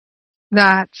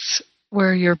 That's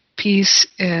where your peace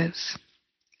is.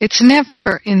 It's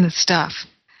never in the stuff.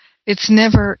 It's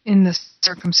never in the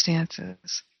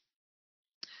circumstances.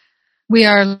 We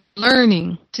are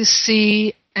learning to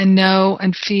see and know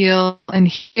and feel and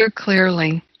hear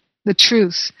clearly the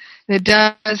truth that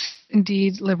does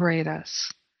indeed liberate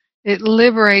us. It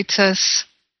liberates us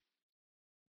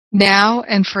now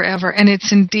and forever, and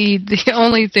it's indeed the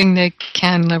only thing that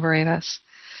can liberate us.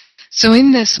 So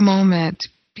in this moment,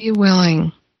 be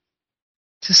willing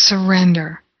to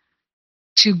surrender,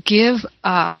 to give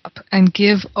up and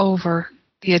give over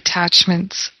the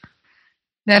attachments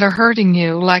that are hurting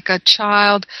you, like a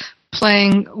child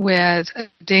playing with a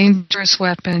dangerous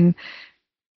weapon.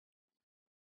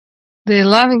 The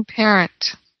loving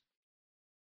parent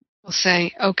will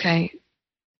say, okay,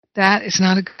 that is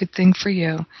not a good thing for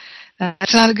you.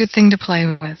 That's not a good thing to play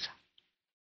with.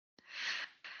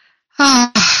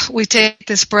 We take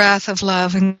this breath of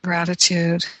love and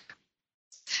gratitude.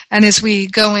 And as we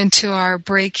go into our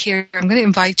break here, I'm going to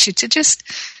invite you to just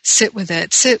sit with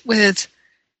it. Sit with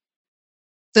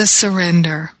the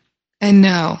surrender and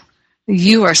know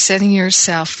you are setting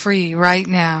yourself free right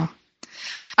now.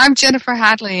 I'm Jennifer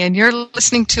Hadley, and you're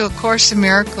listening to A Course in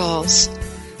Miracles.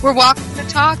 We're walking the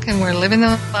talk, and we're living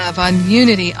the love on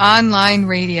Unity Online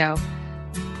Radio.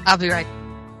 I'll be right back.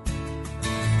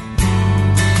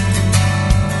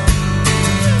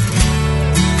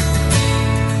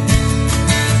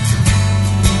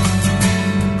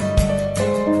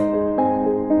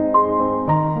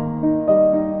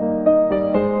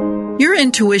 Your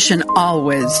intuition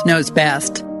always knows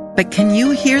best, but can you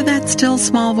hear that still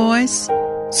small voice?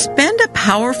 Spend a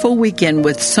powerful weekend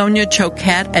with Sonia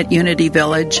Choquette at Unity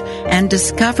Village and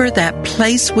discover that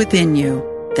place within you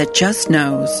that just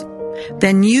knows.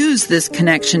 Then use this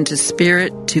connection to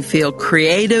spirit to feel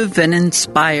creative and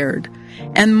inspired,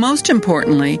 and most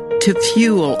importantly, to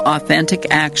fuel authentic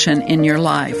action in your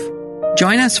life.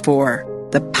 Join us for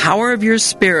The Power of Your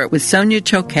Spirit with Sonia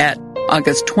Choquette,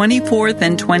 August 24th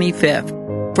and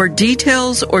 25th. For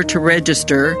details or to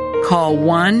register, call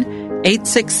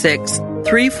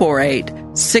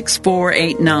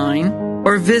 1-866-348-6489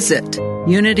 or visit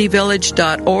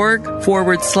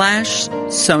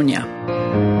unityvillage.org/Sonia.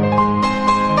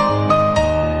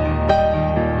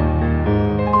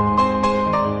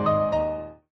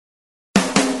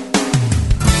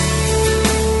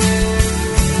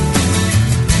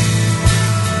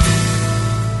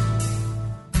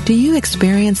 Do you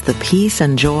experience the peace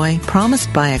and joy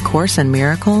promised by A Course in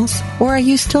Miracles? Or are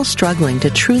you still struggling to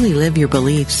truly live your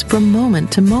beliefs from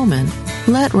moment to moment?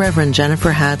 Let Reverend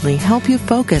Jennifer Hadley help you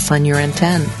focus on your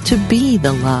intent to be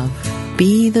the love,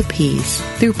 be the peace,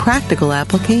 through practical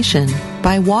application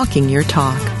by walking your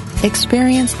talk.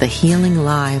 Experience the healing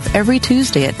live every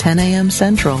Tuesday at 10 a.m.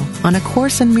 Central on A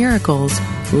Course in Miracles,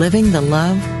 Living the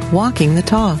Love, Walking the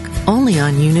Talk. Only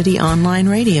on Unity Online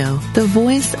Radio, the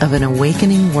voice of an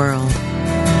awakening world.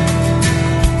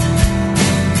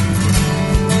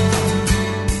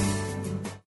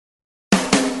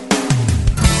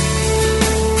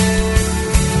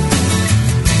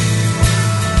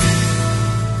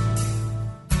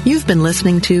 You've been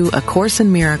listening to A Course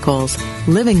in Miracles,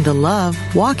 Living the Love,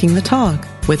 Walking the Talk,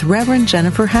 with Reverend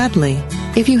Jennifer Hadley.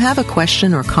 If you have a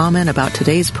question or comment about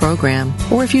today's program,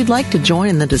 or if you'd like to join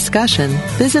in the discussion,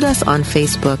 visit us on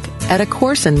Facebook at A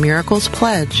Course in Miracles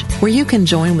Pledge, where you can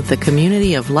join with the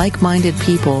community of like-minded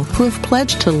people who have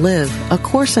pledged to live A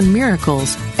Course in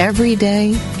Miracles every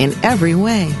day in every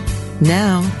way.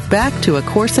 Now, back to A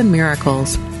Course in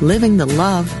Miracles, Living the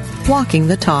Love, Walking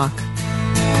the Talk.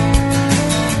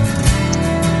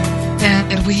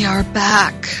 And we are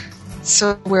back.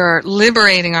 So we're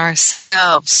liberating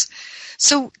ourselves.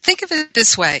 So think of it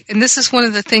this way, and this is one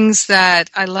of the things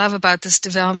that I love about this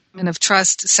development of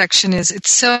trust section is it's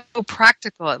so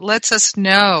practical. It lets us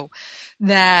know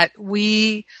that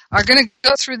we are going to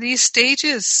go through these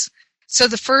stages. So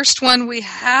the first one we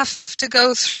have to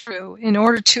go through in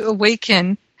order to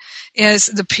awaken is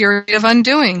the period of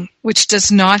undoing, which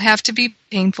does not have to be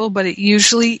painful, but it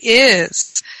usually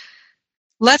is.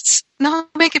 Let's not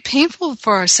make it painful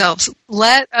for ourselves.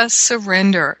 Let us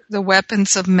surrender the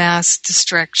weapons of mass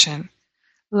destruction.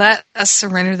 Let us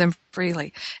surrender them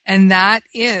freely. And that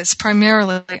is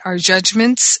primarily our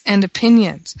judgments and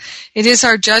opinions. It is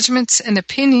our judgments and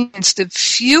opinions that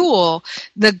fuel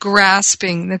the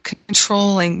grasping, the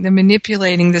controlling, the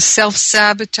manipulating, the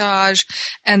self-sabotage,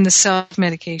 and the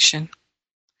self-medication.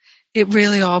 It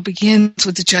really all begins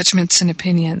with the judgments and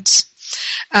opinions.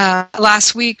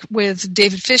 Last week with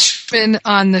David Fishman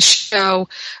on the show,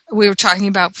 we were talking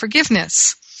about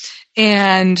forgiveness.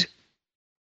 And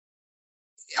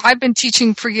I've been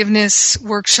teaching forgiveness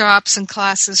workshops and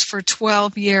classes for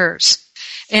 12 years.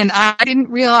 And I didn't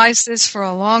realize this for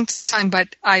a long time,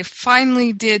 but I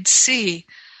finally did see,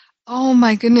 oh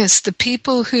my goodness, the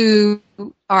people who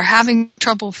are having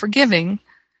trouble forgiving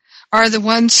are the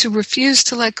ones who refuse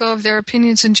to let go of their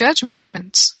opinions and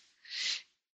judgments.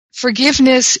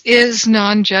 Forgiveness is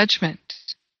non-judgment.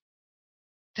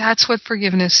 That's what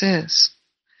forgiveness is.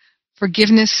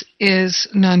 Forgiveness is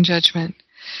non-judgment.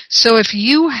 So if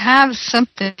you have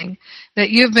something that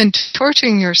you've been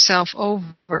torturing yourself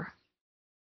over,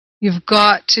 you've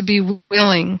got to be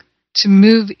willing to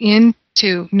move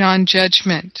into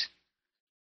non-judgment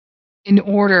in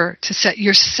order to set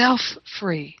yourself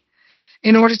free,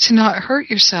 in order to not hurt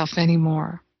yourself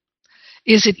anymore.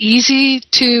 Is it easy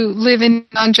to live in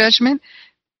non-judgment?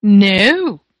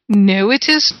 No, it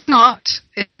is not.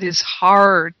 It is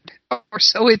hard, or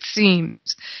so it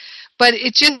seems. But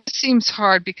it just seems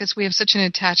hard because we have such an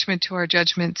attachment to our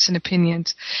judgments and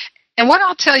opinions. And what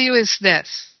I'll tell you is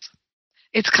this.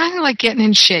 It's kind of like getting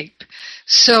in shape.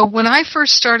 So when I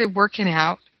first started working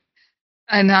out,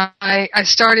 and I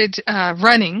started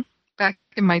running back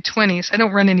in my 20s. I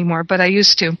don't run anymore, but I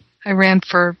used to. I ran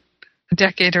for a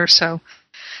decade or so,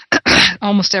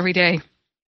 almost every day.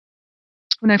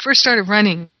 When I first started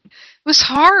running, it was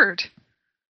hard.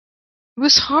 It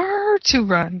was hard to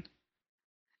run,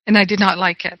 and I did not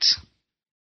like it.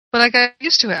 But I got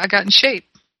used to it. I got in shape.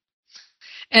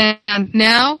 And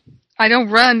now I don't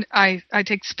run. I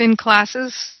take spin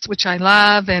classes, which I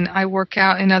love, and I work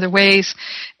out in other ways.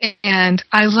 And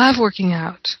I love working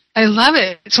out. I love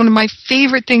it. It's one of my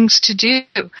favorite things to do.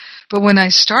 But when I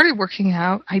started working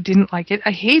out, I didn't like it.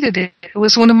 I hated it. It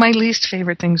was one of my least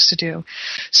favorite things to do.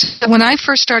 So when I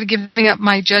first started giving up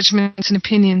my judgments and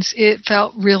opinions, it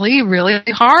felt really, really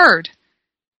hard.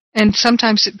 And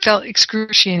sometimes it felt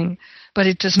excruciating. But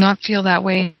it does not feel that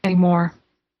way anymore.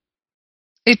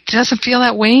 It doesn't feel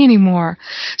that way anymore.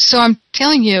 So I'm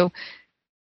telling you,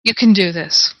 you can do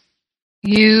this.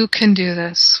 You can do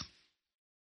this.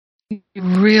 You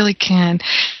really can.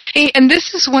 Hey, and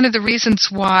this is one of the reasons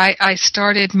why I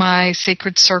started my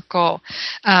Sacred Circle.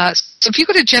 So if you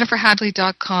go to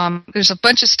jenniferhadley.com, there's a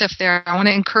bunch of stuff there. I want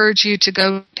to encourage you to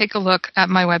go take a look at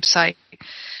my website.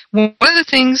 One of the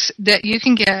things that you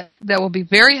can get that will be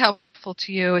very helpful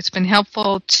to you, it's been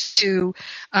helpful to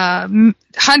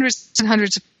hundreds and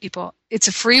hundreds of people. It's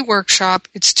a free workshop.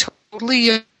 It's totally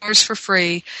yours for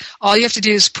free. All you have to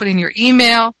do is put in your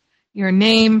email, your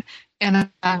name,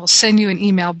 and I will send you an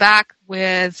email back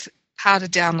with how to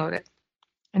download it.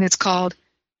 And it's called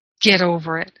Get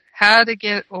Over It. How to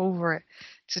Get Over It.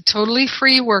 It's a totally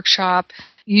free workshop.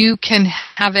 You can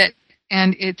have it,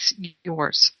 and it's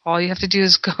yours. All you have to do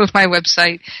is go to my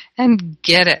website and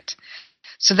get it.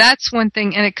 So that's one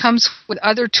thing, and it comes with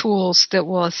other tools that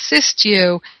will assist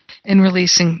you in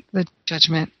releasing the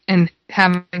judgment and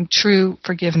having true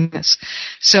forgiveness.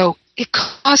 So it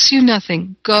costs you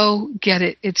nothing. Go get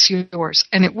it. It's yours.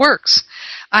 And it works.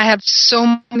 I have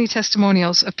so many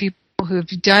testimonials of people who have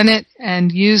done it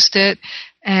and used it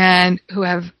and who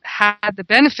have had the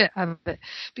benefit of it.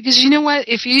 Because you know what?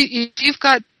 If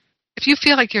you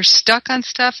feel like you're stuck on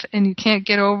stuff and you can't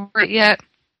get over it yet,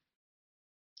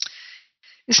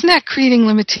 isn't that creating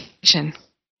limitation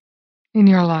in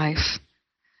your life?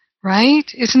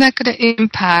 Right? Isn't that going to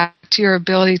impact your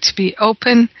ability to be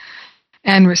open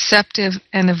and receptive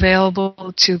and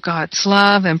available to God's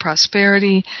love and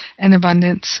prosperity and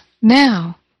abundance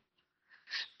now?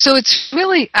 So it's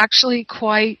really actually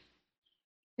quite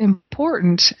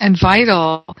important and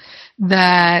vital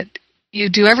that you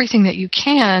do everything that you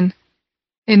can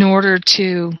in order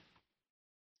to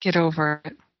get over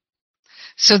it.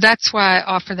 So that's why I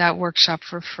offer that workshop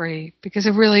for free, because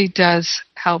it really does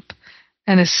help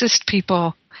and assist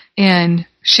people in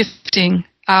shifting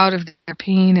out of their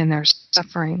pain and their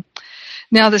suffering.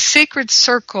 Now, the Sacred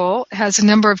Circle has a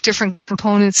number of different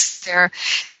components there,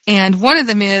 and one of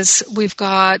them is we've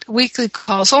got weekly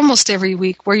calls almost every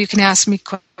week where you can ask me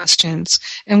questions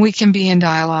and we can be in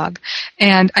dialogue.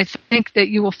 And I think that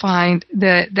you will find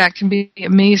that that can be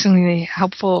amazingly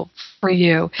helpful for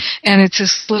you. And it's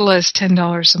as little as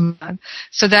 $10 a month.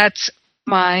 So that's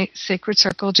my Sacred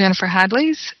Circle, Jennifer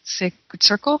Hadley's Sacred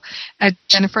Circle at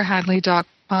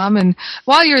jenniferhadley.com. And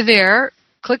while you're there,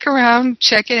 click around,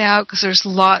 check it out, because there's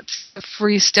lots of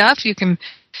free stuff. You can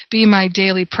be my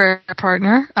daily prayer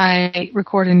partner. I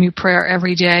record a new prayer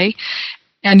every day.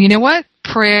 And you know what?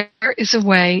 Prayer is a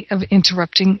way of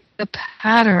interrupting the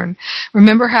pattern.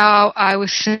 Remember how I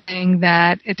was saying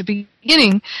that at the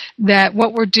beginning, that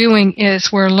what we're doing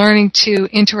is we're learning to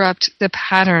interrupt the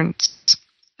patterns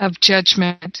of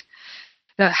judgment,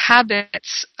 the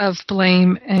habits of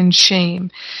blame and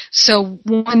shame. So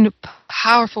one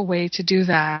powerful way to do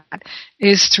that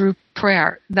is through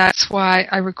prayer. That's why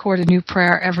I record a new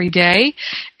prayer every day,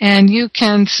 and you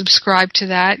can subscribe to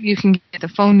that. You can get the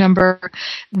phone number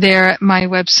there at my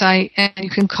website, and you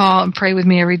can call and pray with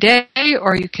me every day,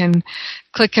 or you can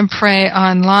click and pray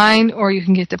online, or you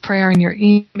can get the prayer in your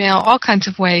email, all kinds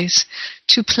of ways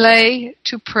to pray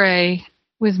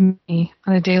with me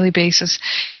on a daily basis.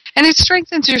 And it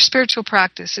strengthens your spiritual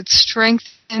practice. It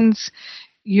strengthens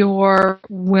your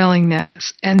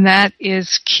willingness. And that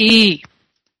is key.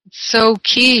 It's so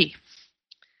key.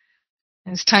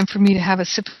 And it's time for me to have a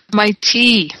sip of my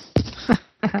tea.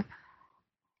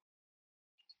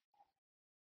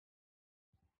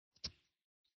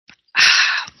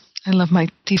 I love my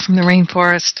tea from the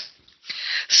rainforest.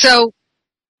 So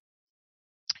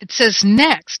it says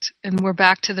next, and we're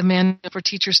back to the Manual for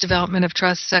Teachers' Development of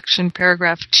Trust section,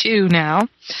 paragraph 2 now.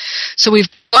 So we've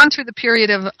gone through the period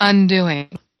of undoing,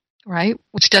 right?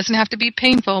 Which doesn't have to be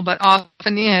painful, but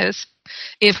often is.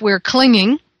 If we're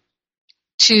clinging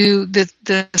to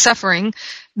the suffering,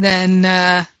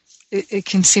 then it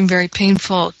can seem very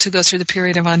painful to go through the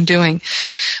period of undoing.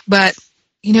 But,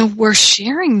 we're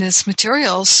sharing this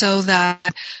material so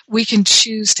that we can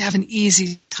choose to have an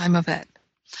easy time of it.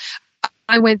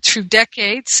 I went through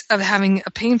decades of having a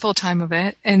painful time of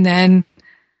it, and then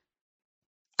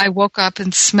I woke up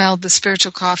and smelled the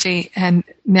spiritual coffee, and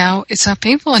now it's not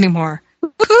painful anymore.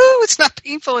 Woohoo! It's not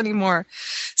painful anymore.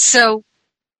 So,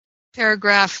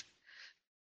 the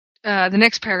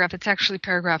next paragraph, it's actually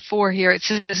paragraph 4 here. It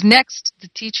says, next, the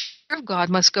teacher of God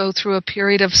must go through a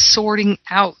period of sorting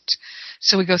out.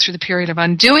 So we go through the period of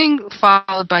undoing,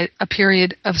 followed by a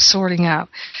period of sorting out.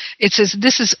 It says,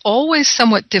 this is always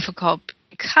somewhat difficult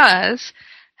because,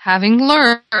 having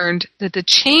learned that the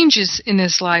changes in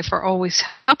his life are always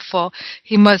helpful,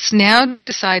 he must now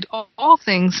decide all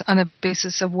things on a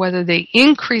basis of whether they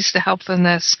increase the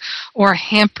helpfulness or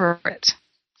hamper it.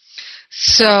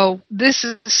 So this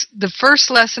is the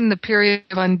first lesson, the period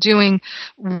of undoing.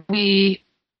 We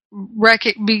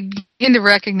begin to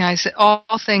recognize that all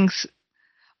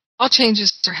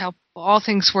changes are helpful. All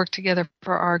things work together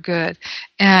for our good.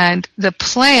 And the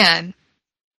plan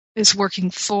is working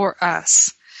for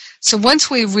us. So once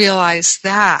we realize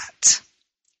that,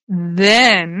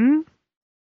 then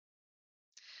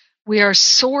we are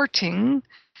sorting,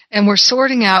 and we're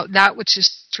sorting out that which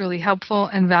is truly helpful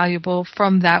and valuable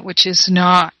from that which is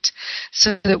not,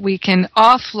 so that we can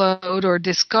offload or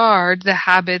discard the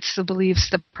habits, the beliefs,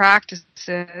 the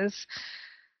practices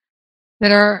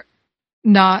that are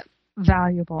not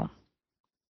valuable.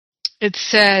 It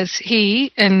says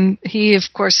he, and he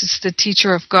of course is the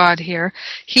teacher of God here,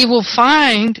 he will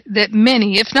find that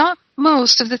many, if not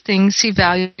most of the things he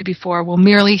valued before will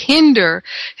merely hinder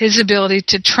his ability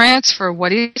to transfer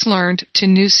what he's learned to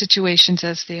new situations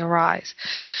as they arise.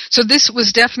 So this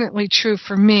was definitely true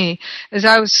for me. As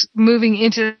I was moving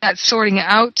into that sorting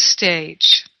out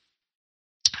stage,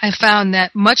 I found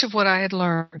that much of what I had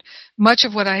learned, much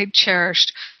of what I had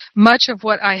cherished, much of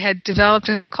what I had developed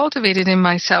and cultivated in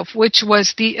myself, which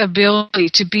was the ability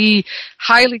to be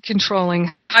highly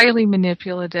controlling, highly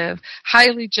manipulative,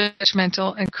 highly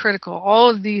judgmental, and critical. All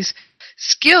of these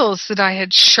skills that I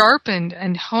had sharpened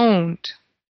and honed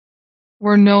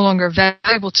were no longer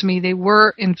valuable to me. They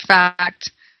were, in fact,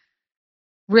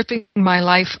 ripping my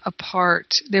life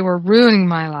apart. They were ruining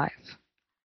my life.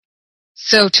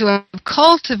 So to have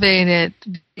cultivated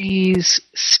these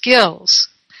skills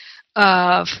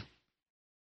of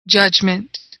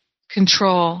judgment,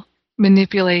 control,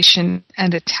 manipulation,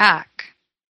 and attack,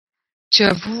 to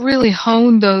have really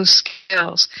honed those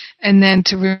skills, and then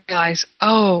to realize,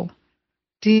 oh,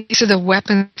 these are the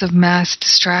weapons of mass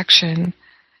distraction.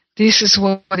 This is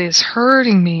what is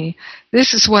hurting me.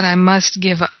 This is what I must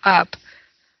give up.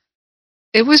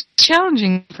 It was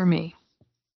challenging for me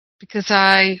because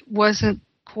I wasn't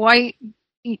quite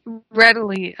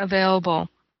readily available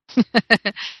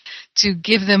to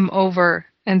give them over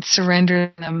and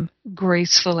surrender them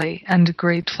gracefully and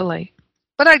gratefully.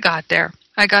 But I got there.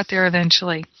 I got there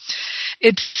eventually.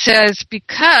 It says,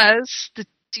 because the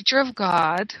teacher of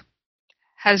God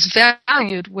has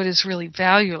valued what is really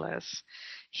valueless,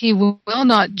 he will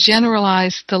not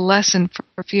generalize the lesson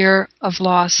for fear of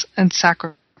loss and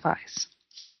sacrifice.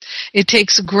 It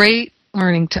takes great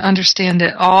learning to understand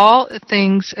that all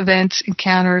things, events,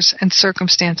 encounters, and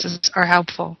circumstances are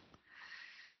helpful.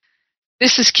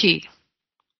 This is key.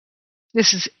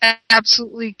 This is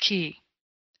absolutely key.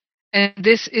 And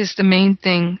this is the main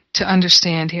thing to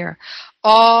understand here.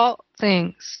 All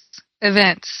things,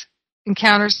 events,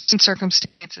 encounters, and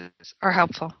circumstances are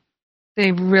helpful.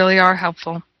 They really are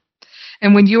helpful.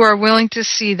 And when you are willing to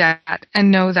see that and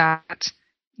know that,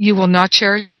 you will not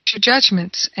cherish your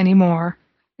judgments anymore,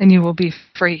 and you will be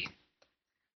free.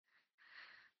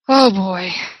 Oh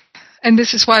boy. And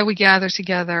this is why we gather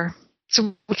together,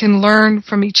 so we can learn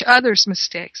from each other's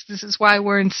mistakes. This is why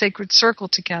we're in Sacred Circle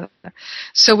together,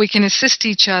 so we can assist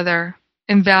each other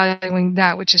in valuing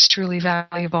that which is truly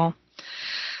valuable.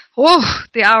 Oh,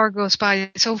 the hour goes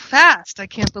by so fast. I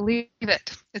can't believe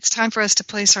it. It's time for us to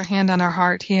place our hand on our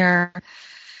heart here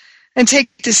and take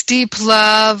this deep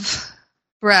love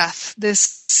breath,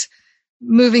 this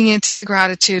moving into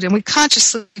gratitude, and we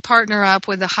consciously partner up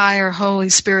with the higher Holy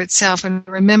Spirit self and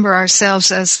remember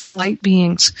ourselves as light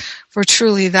beings, for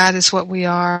truly that is what we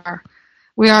are.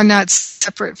 We are not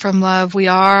separate from love. We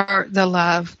are the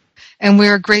love. And we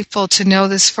are grateful to know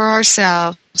this for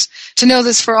ourselves, to know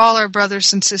this for all our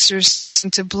brothers and sisters,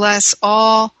 and to bless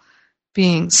all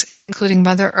beings, including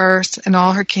Mother Earth and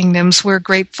all her kingdoms. We're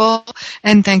grateful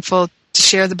and thankful to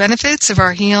share the benefits of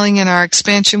our healing and our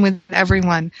expansion with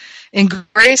everyone. In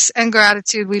grace and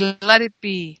gratitude, we let it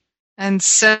be. And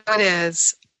so it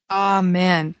is.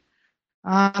 Amen.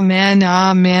 Amen,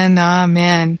 amen,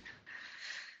 amen.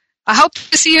 I hope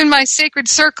to see you in my sacred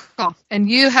circle, and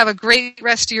you have a great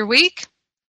rest of your week.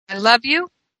 I love you,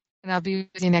 and I'll be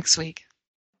with you next week.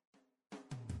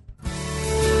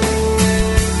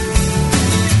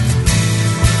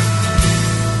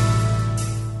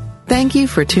 Thank you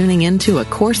for tuning in to A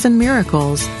Course in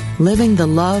Miracles, Living the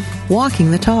Love,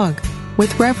 Walking the Talk,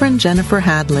 with Reverend Jennifer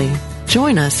Hadley.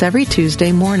 Join us every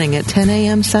Tuesday morning at 10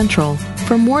 a.m. Central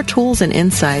for more tools and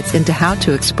insights into how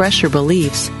to express your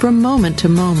beliefs from moment to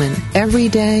moment, every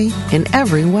day, in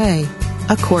every way.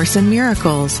 A Course in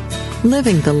Miracles,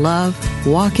 Living the Love,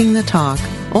 Walking the Talk,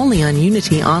 only on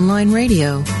Unity Online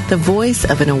Radio, the voice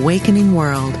of an awakening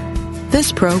world.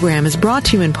 This program is brought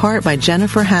to you in part by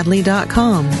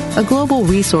JenniferHadley.com, a global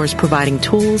resource providing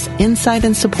tools, insight,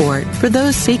 and support for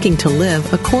those seeking to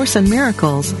live A Course in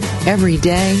Miracles every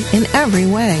day in every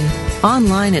way.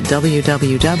 Online at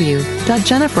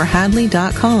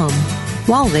www.JenniferHadley.com.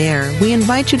 While there, we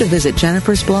invite you to visit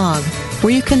Jennifer's blog,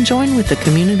 where you can join with the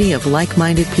community of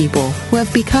like-minded people who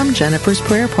have become Jennifer's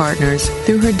prayer partners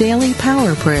through her daily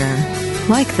power prayer.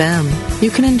 Like them,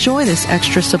 you can enjoy this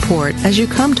extra support as you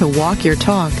come to walk your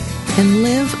talk and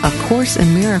live A Course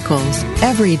in Miracles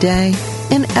every day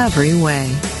in every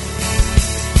way.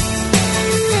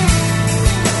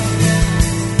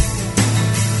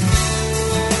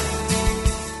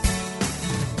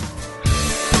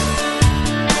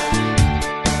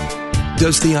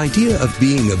 Does the idea of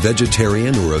being a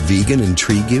vegetarian or a vegan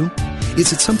intrigue you?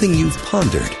 Is it something you've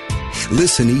pondered?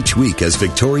 Listen each week as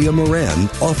Victoria Moran,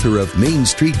 author of Main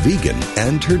Street Vegan,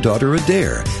 and her daughter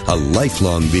Adair, a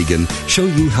lifelong vegan, show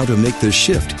you how to make the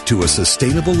shift to a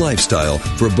sustainable lifestyle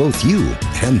for both you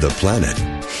and the planet.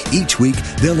 Each week,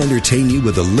 they'll entertain you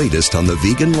with the latest on the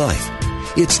vegan life.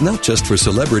 It's not just for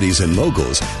celebrities and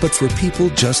moguls, but for people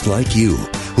just like you,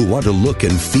 who want to look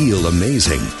and feel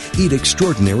amazing, eat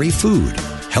extraordinary food,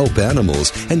 help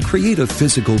animals, and create a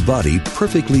physical body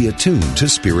perfectly attuned to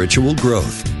spiritual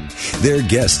growth. Their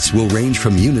guests will range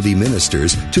from Unity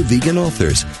ministers to vegan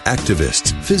authors,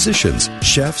 activists, physicians,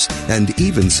 chefs, and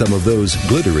even some of those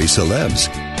glittery celebs.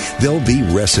 There'll be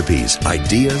recipes,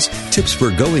 ideas, tips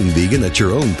for going vegan at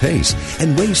your own pace,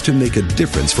 and ways to make a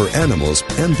difference for animals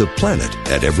and the planet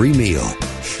at every meal.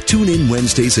 Tune in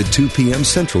Wednesdays at 2 p.m.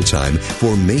 Central Time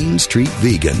for Main Street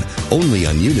Vegan, only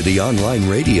on Unity Online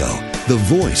Radio, the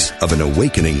voice of an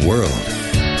awakening world.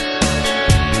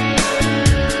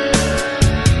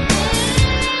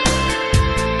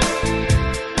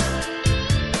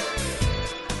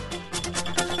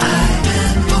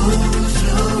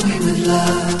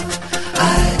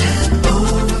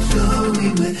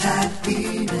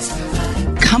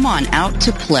 Come on out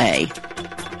to play.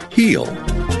 Heal.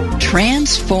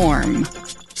 Transform.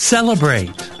 Celebrate.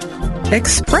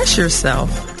 Express yourself.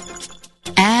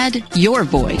 Add your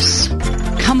voice.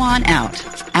 Come on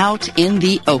out in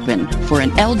the open for an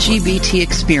LGBT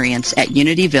experience at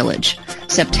Unity Village,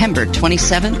 September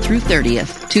 27th through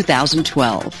 30th,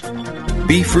 2012.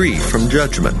 Be free from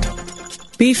judgment.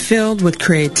 Be filled with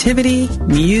creativity,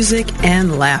 music,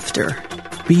 and laughter.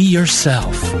 Be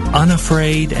yourself,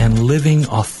 unafraid and living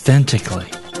authentically.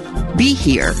 Be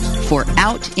here for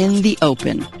Out in the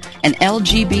Open, an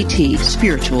LGBT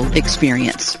spiritual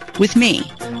experience. With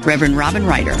me, Reverend Robin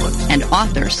Ryder, and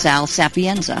author Sal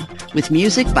Sapienza, with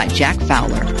music by Jack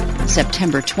Fowler.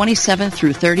 September 27th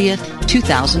through 30th,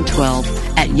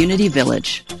 2012 at Unity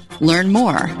Village. Learn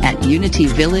more at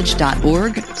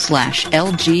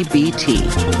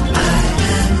unityvillage.org/LGBT.